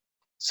guy.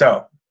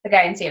 So. The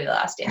guy in Save the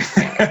Last Dance.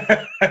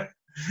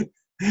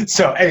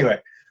 So anyway,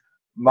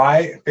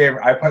 my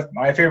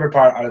favorite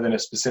part, other than a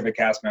specific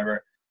cast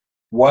member,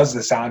 was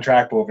the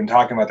soundtrack. But we've been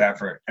talking about that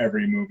for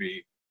every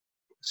movie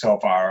so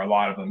far, or a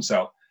lot of them.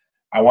 So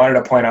I wanted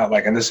to point out,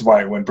 like, and this is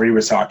why when Bree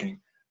was talking,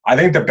 I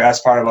think the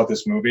best part about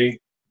this movie.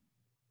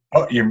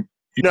 Oh, you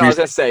No, I was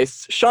gonna say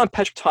Sean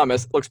Patrick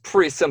Thomas looks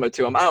pretty similar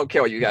to him. I don't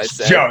care what you guys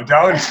say. Joe,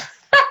 don't.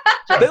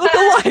 They look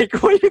alike.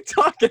 What are you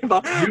talking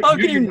about? How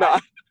can you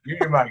not? Mute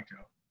your mic, Joe.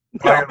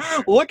 No,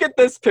 look at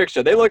this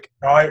picture. They look.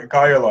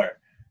 Call your lawyer.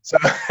 So,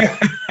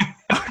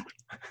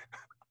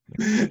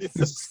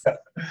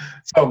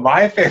 so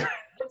my favorite.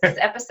 This is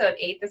episode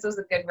 8. This was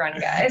a good run,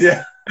 guys.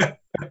 Yeah.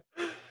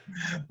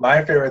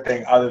 My favorite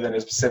thing, other than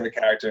a specific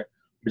character,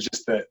 was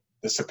just the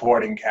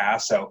supporting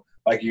cast. So,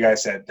 like you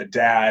guys said, the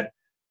dad,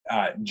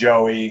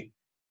 Joey,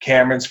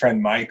 Cameron's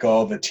friend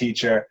Michael, the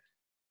teacher.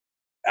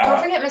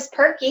 Don't forget Miss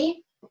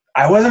Perky.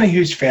 I wasn't a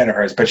huge fan of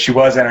hers, but she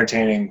was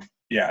entertaining.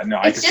 Yeah,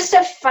 no, it's just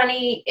a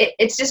funny.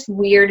 It's just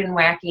weird and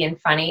wacky and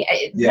funny.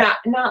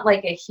 Not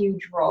like a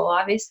huge role,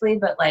 obviously,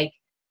 but like,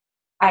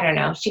 I don't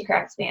know. She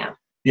cracks me up.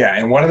 Yeah,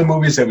 and one of the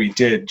movies that we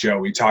did, Joe,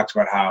 we talked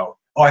about how.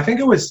 Oh, I think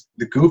it was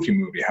the Goofy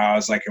movie. How I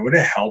was like, it would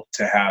have helped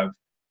to have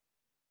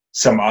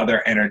some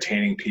other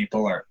entertaining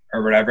people or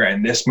whatever.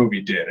 And this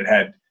movie did. It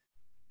had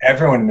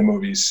everyone in the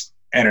movies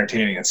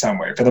entertaining in some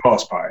way, for the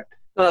most part.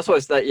 No, that's what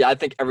it's that. Yeah, I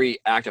think every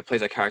actor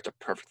plays a character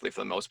perfectly for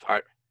the most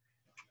part.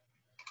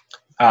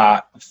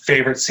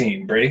 Favorite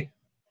scene, Bree?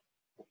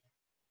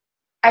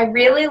 I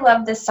really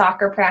love the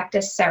soccer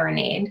practice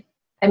serenade.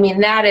 I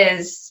mean, that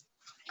is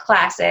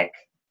classic.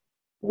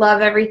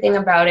 Love everything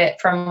about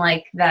it, from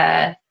like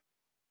the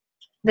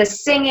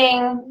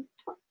singing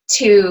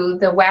to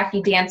the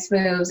wacky dance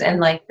moves and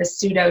like the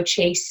pseudo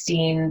chase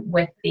scene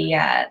with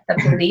the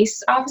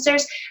police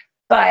officers.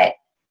 But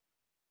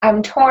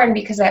I'm torn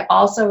because I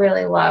also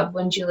really love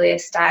when Julia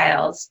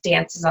Stiles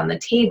dances on the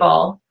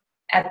table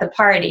at the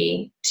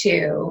party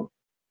to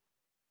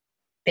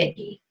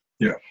Biggie.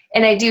 Yeah.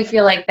 And I do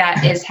feel like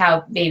that is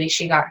how maybe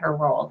she got her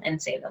role in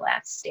Save the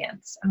Last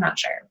Dance. I'm not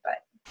sure, but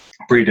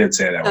Bree did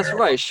say that. That's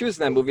right. She was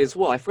in that movie as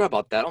well. I forgot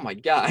about that. Oh my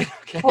god.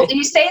 Okay. Well,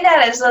 you say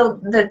that as though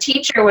the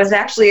teacher was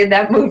actually in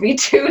that movie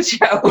too,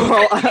 Joe.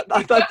 Well,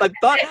 I thought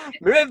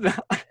maybe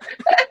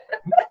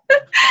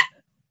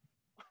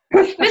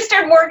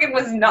Mr. Morgan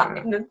was not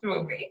in this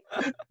movie.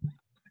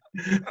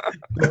 I'm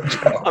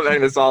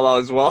editing this all out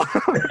as well.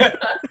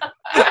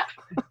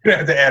 You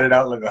have to add it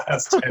out like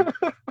last time.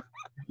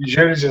 You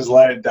should have just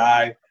let it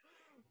die.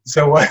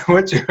 So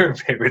what's your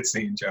favorite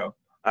scene, Joe?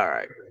 All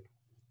right.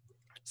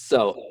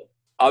 So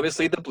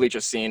obviously the bleacher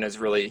scene is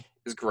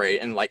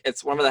great, and like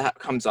it's whenever that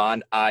comes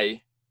on,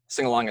 I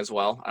sing along as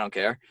well. I don't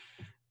care.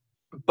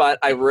 But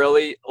I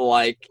really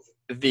like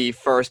the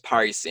first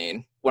party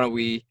scene when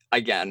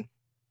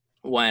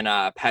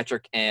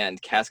Patrick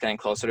and Cass getting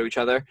closer to each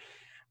other.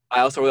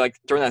 I also really like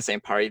during that same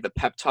party the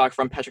pep talk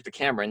from Patrick to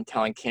Cameron,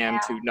 telling Cam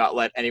to not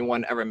let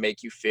anyone ever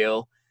make you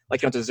feel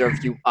like you don't deserve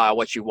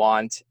what you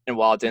want. And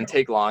while it didn't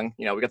take long,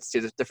 we got to see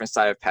the different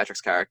side of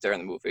Patrick's character in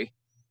the movie.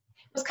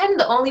 It was kind of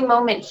the only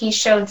moment he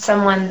showed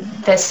someone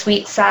the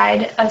sweet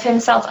side of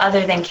himself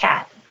other than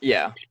Kat.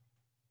 Yeah.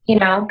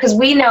 Because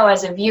we know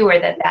as a viewer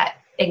that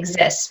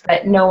exists,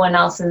 but no one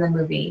else in the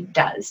movie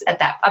does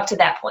up to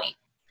that point.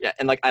 Yeah,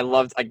 and like I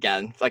loved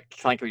again, like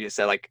what you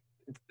said, like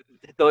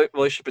the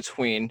relationship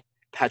between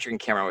Patrick and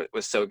Cameron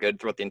was so good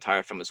throughout the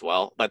entire film as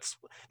well. They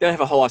don't have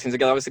a whole lot of scenes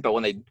together, obviously, but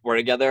when they were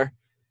together,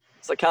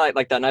 it's like kind of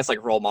like that nice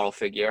like role model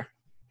figure.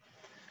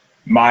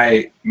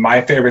 My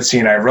favorite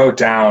scene I wrote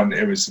down,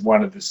 it was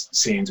one of the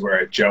scenes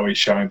where Joey's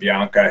showing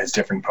Bianca his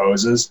different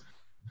poses,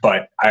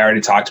 but I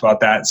already talked about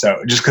that,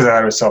 so just because I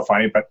thought it was so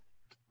funny. But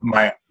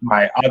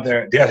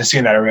the other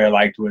scene that I really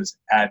liked was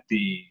at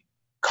the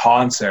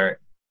concert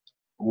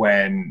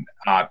when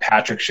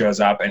Patrick shows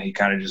up and he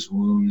kind of just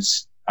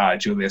woos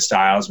Julia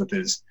Stiles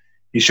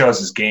he shows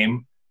his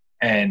game,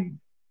 and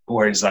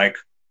where he's like,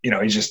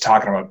 he's just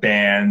talking about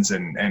bands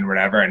and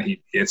whatever, and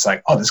it's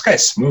like, oh, this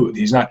guy's smooth.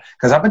 He's not,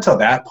 because up until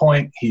that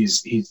point,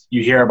 you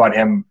hear about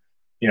him,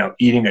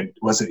 eating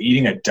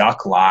a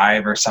duck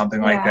live or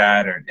something like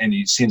that, and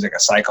he seems like a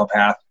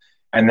psychopath.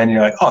 And then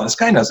you're like, oh, this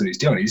guy knows what he's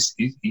doing.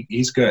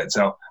 He's good.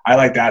 So I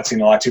like that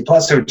scene a lot too.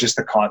 Plus, just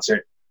the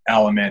concert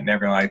element and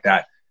everything like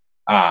that.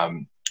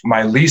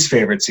 My least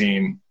favorite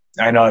scene,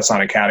 I know it's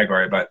not a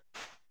category, but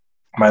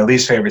my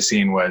least favorite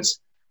scene was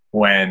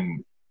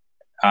when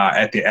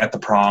at the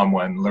prom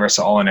when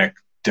Larissa Oleynik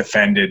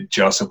defended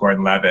Joseph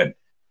Gordon-Levitt,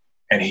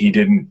 and he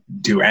didn't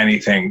do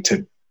anything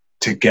to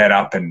get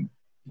up and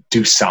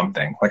do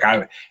something. Like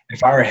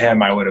if I were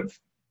him, I would have.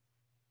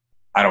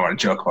 I don't want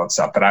to joke about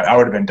stuff, but I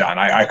would have been done.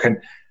 I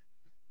couldn't.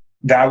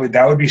 That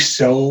would be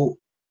so.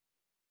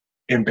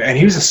 And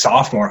he was a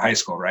sophomore in high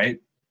school, right?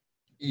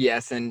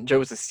 Yes, and Joe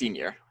was a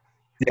senior.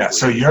 Yeah,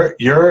 so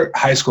your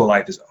high school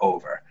life is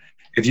over.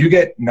 If you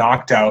get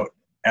knocked out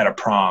at a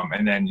prom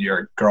and then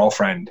your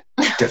girlfriend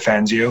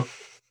defends you,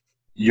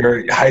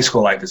 your high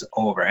school life is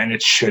over, and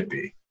it should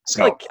be.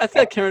 So I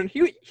feel like Cameron,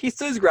 he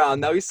stood his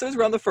ground. Now he stood his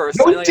ground the first.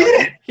 No, he and,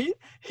 didn't.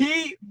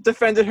 He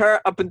defended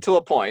her up until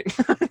a point.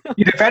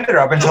 he defended her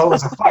up until it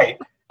was a fight,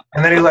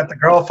 and then he let the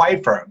girl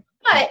fight for him.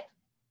 But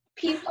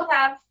people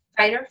have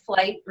fight or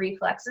flight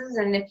reflexes,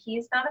 and if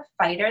he's not a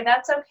fighter,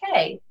 that's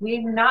okay. We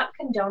do not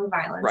condone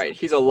violence. Right.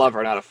 He's a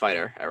lover, not a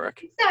fighter,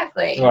 Eric.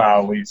 Exactly.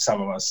 Well,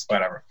 some of us,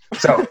 whatever.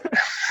 So,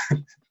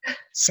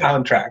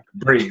 soundtrack,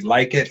 Brie,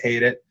 like it,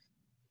 hate it,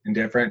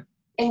 indifferent.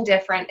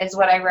 Indifferent is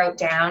what I wrote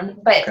down.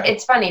 But Okay.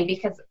 it's funny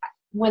because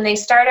when they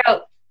start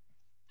out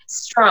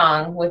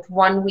strong with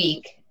 1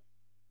 week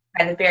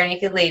by the Bare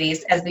Naked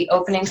Ladies as the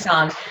opening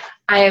song,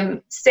 I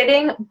am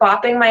sitting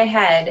bopping my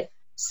head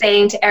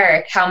saying to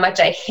Eric how much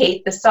I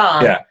hate the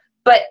song. Yeah.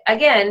 But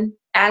again,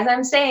 as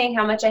I'm saying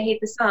how much I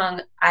hate the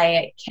song,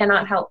 I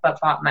cannot help but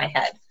bop my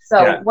head.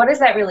 So Yeah. what does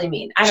that really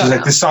mean? I She's don't like,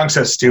 know. this song's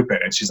so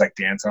stupid. And she's like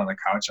dancing on the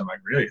couch. I'm like,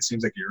 really? It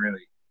seems like you're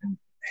really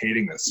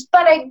hating this.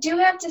 But I do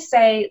have to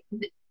say,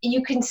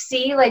 you can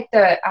see like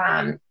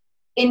the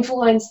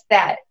influence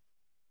that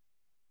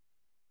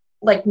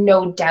like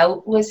No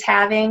Doubt was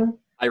having.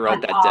 I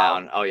wrote that all.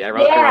 down. Oh yeah,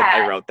 I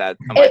Yeah. wrote that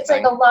on my It's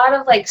thing. like a lot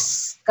of like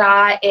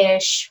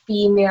Scottish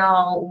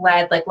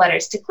female-led, like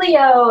Letters to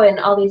Cleo and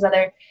all these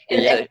other.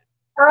 And Yeah.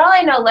 for all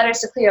I know, Letters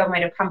to Cleo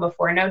might have come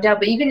before No Doubt,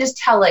 but you can just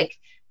tell like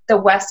the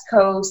West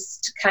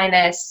Coast kind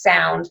of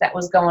sound that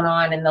was going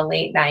on in the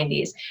late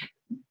 90s.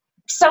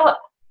 So,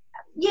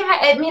 yeah,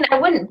 I mean, I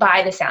wouldn't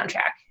buy the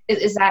soundtrack.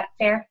 Is that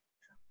fair?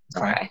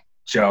 Fine. Okay.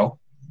 Joe?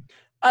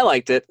 I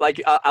liked it. Like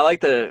I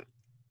like the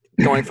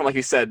going from, like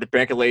you said, the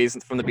Bare Naked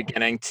Ladies from the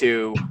beginning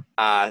to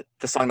the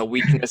song "The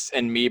Weakness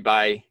in Me"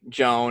 by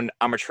Joan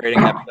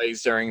Armatrading that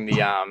plays during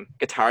the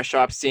guitar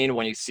shop scene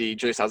when you see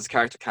Julia Stiles'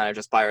 character kind of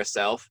just by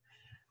herself.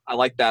 I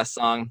like that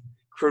song.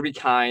 Cruel to Be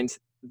Kind.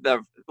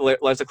 The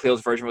Liza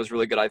Cleo's version was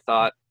really good, I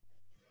thought.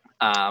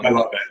 I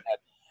love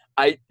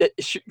it.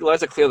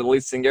 Liza Cleo, the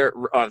lead singer,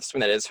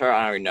 assuming that is her.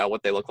 I don't even know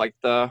what they look like,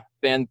 the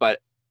band, but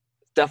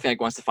definitely a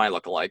Gwen Stefani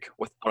look-alike,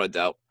 without a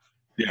doubt.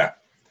 Yeah.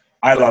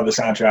 I love the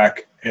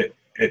soundtrack.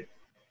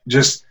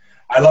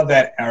 I love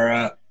that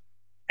era,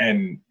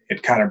 and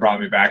it kind of brought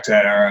me back to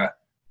that era.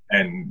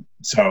 And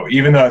so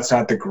even though it's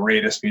not the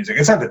greatest music,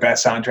 it's not the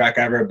best soundtrack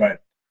ever,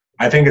 but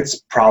I think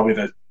it's probably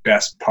the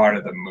best part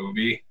of the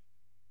movie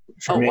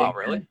for me. Oh, wow,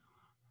 really?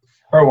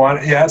 Or one,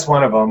 yeah, it's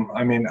one of them.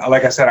 I mean,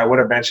 like I said, I would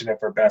have mentioned it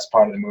for best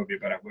part of the movie,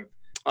 but I would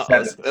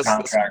have said the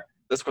soundtrack.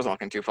 This score's not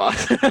looking too far.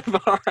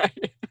 All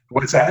right.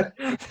 What's that?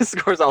 This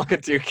score's not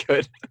looking too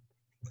good.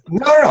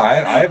 No,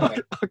 I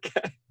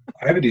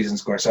have a decent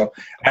score. So,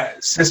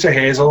 Sister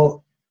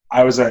Hazel,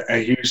 I was a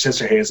huge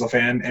Sister Hazel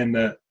fan in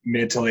the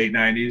mid to late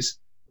 90s.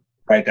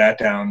 Write that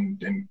down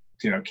and,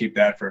 keep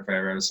that for if I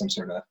ever have some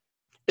sort of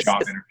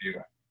job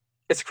interview.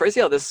 It's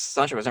crazy how this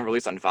soundtrack was never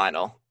released on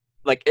vinyl.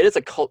 Like, it is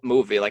a cult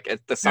movie. Like,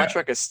 the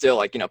soundtrack is still,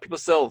 like, people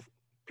still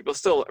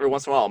every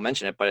once in a while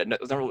mention it, but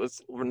it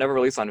was never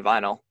released on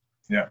vinyl.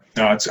 Yeah.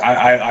 No,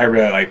 I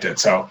really liked it.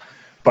 So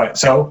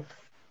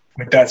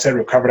with that said,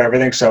 we've covered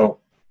everything. So,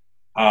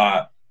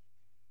 the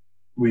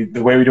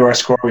way we do our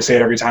score, we say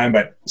it every time,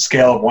 but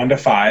scale of 1 to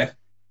 5.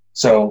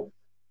 So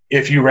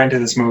if you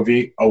rented this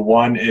movie, a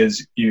 1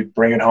 is you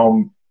bring it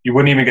home. You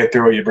wouldn't even get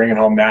through it. You bring it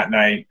home that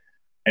night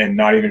and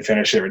not even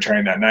finish it,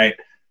 returning that night.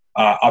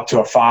 Up to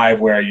a 5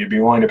 where you'd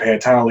be willing to pay a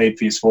ton of late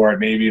fees for it,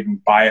 maybe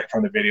even buy it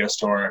from the video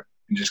store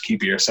and just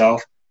keep it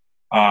yourself.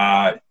 You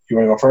want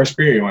to go first,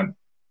 Brie, or you want?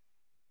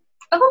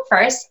 I'll go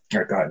first. All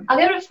right, go ahead. I'll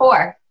give it a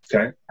 4.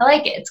 Okay. I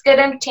like it. It's a good,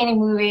 entertaining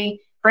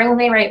movie. Brings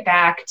me right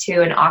back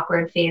to an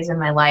awkward phase in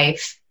my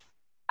life.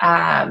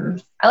 I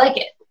like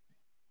it.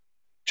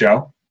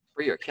 Joe?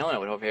 Brie, you're killing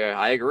it over here.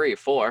 I agree.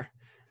 4.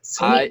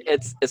 Sweet.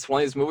 It's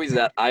one of these movies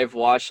that I've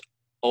watched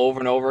over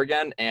and over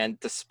again, and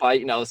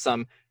despite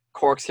some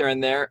quirks here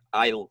and there,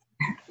 I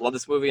love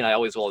this movie, and I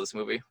always will love this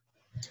movie.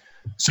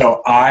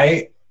 So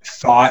I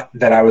thought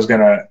that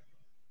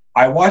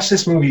I watched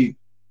this movie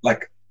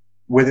like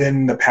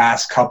within the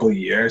past couple of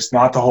years,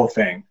 not the whole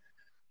thing,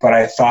 but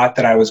I thought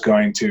that I was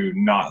going to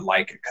not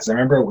like it because I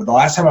remember the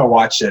last time I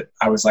watched it,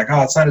 I was like,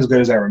 oh, it's not as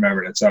good as I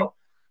remembered it. So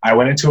I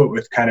went into it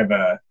with kind of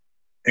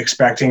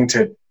expecting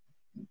to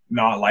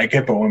not like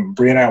it, but when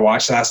Brie and I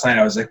watched last night,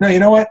 I was like, no, you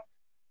know what?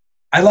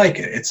 I like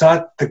it. It's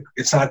not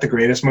the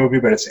greatest movie,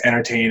 but it's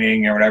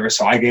entertaining or whatever.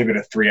 So I gave it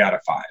a 3 out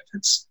of 5.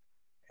 It's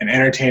an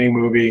entertaining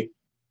movie,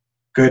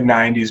 good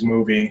 90s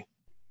movie,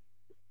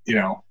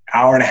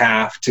 hour and a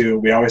half too.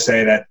 We always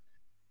say that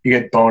you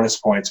get bonus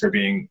points for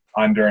being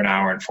under an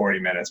hour and 40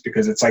 minutes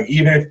because it's like,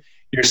 even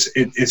if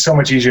it's so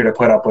much easier to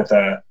put up with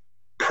a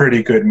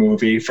pretty good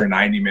movie for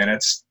 90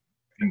 minutes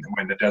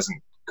when it doesn't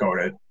go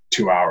to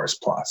 2 hours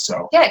plus.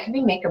 So Yeah, it could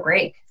be make or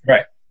break.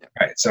 Right.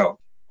 So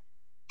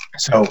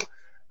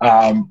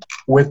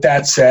with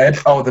that said,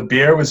 the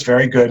beer was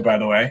very good, by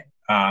the way.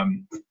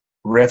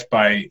 Riff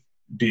by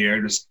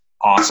Beard was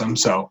awesome.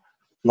 So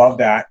love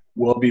that.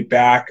 We'll be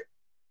back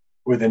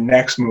with the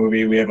next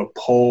movie. We have a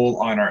poll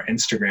on our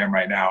Instagram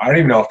right now. I don't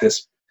even know if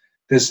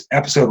this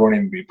episode won't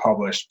even be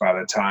published by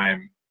the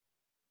time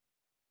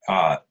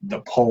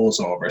the polls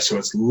over. So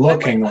it's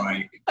looking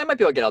like I might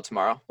be able to get out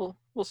tomorrow.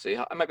 We'll see.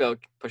 I might be able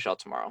to push out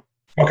tomorrow.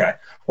 okay.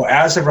 Well,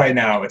 as of right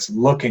now, it's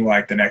looking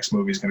like the next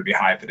movie is going to be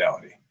High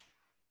Fidelity,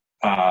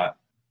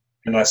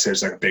 unless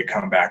there's like a big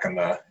comeback in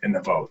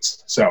the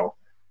votes. So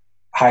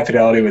High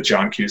Fidelity with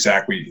John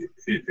Cusack.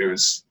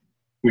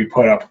 We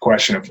put up a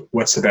question of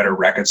what's the better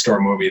record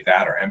store movie,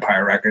 that or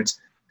Empire Records.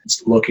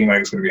 It's looking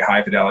like it's going to be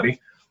High Fidelity.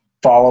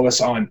 Follow us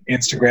on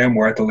Instagram.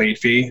 We're at The Late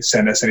Fee.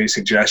 Send us any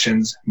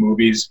suggestions,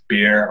 movies,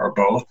 beer, or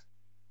both.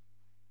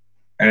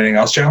 Anything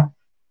else, Joe?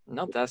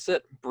 Nope, that's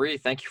it. Bree,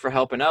 thank you for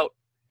helping out.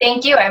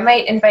 Thank you. I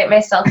might invite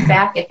myself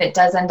back if it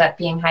does end up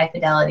being High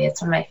Fidelity.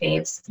 It's one of my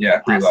faves.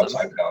 Yeah, Bree Awesome. loves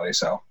High Fidelity.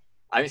 So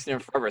I haven't seen him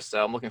forever,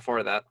 so I'm looking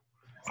forward to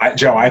that.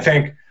 Joe, I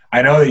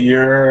know that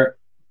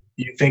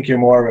you think you're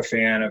more of a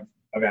fan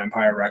of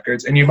Empire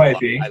Records, and you might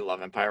be. I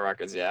love Empire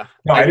Records, yeah.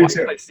 No, I do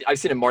too. I've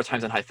seen it more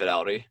times than High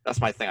Fidelity. That's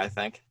my thing, I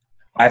think.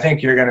 I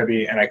think you're going to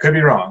be, and I could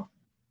be wrong,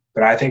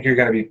 but I think you're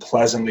going to be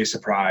pleasantly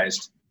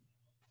surprised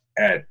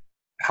at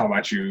how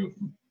much you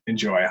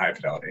enjoy High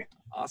Fidelity.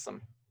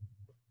 Awesome.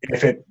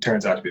 If it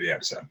turns out to be the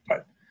episode.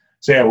 But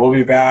so yeah, we'll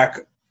be back.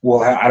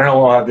 I don't know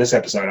when we'll have this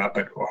episode up,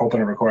 but we're hoping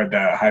to record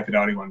the High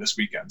Fidelity one this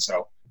weekend.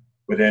 So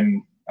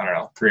within,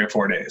 3 or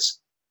 4 days.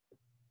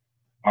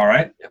 All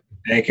right. Yep.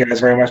 Thank you guys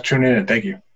very much for tuning in. Thank you.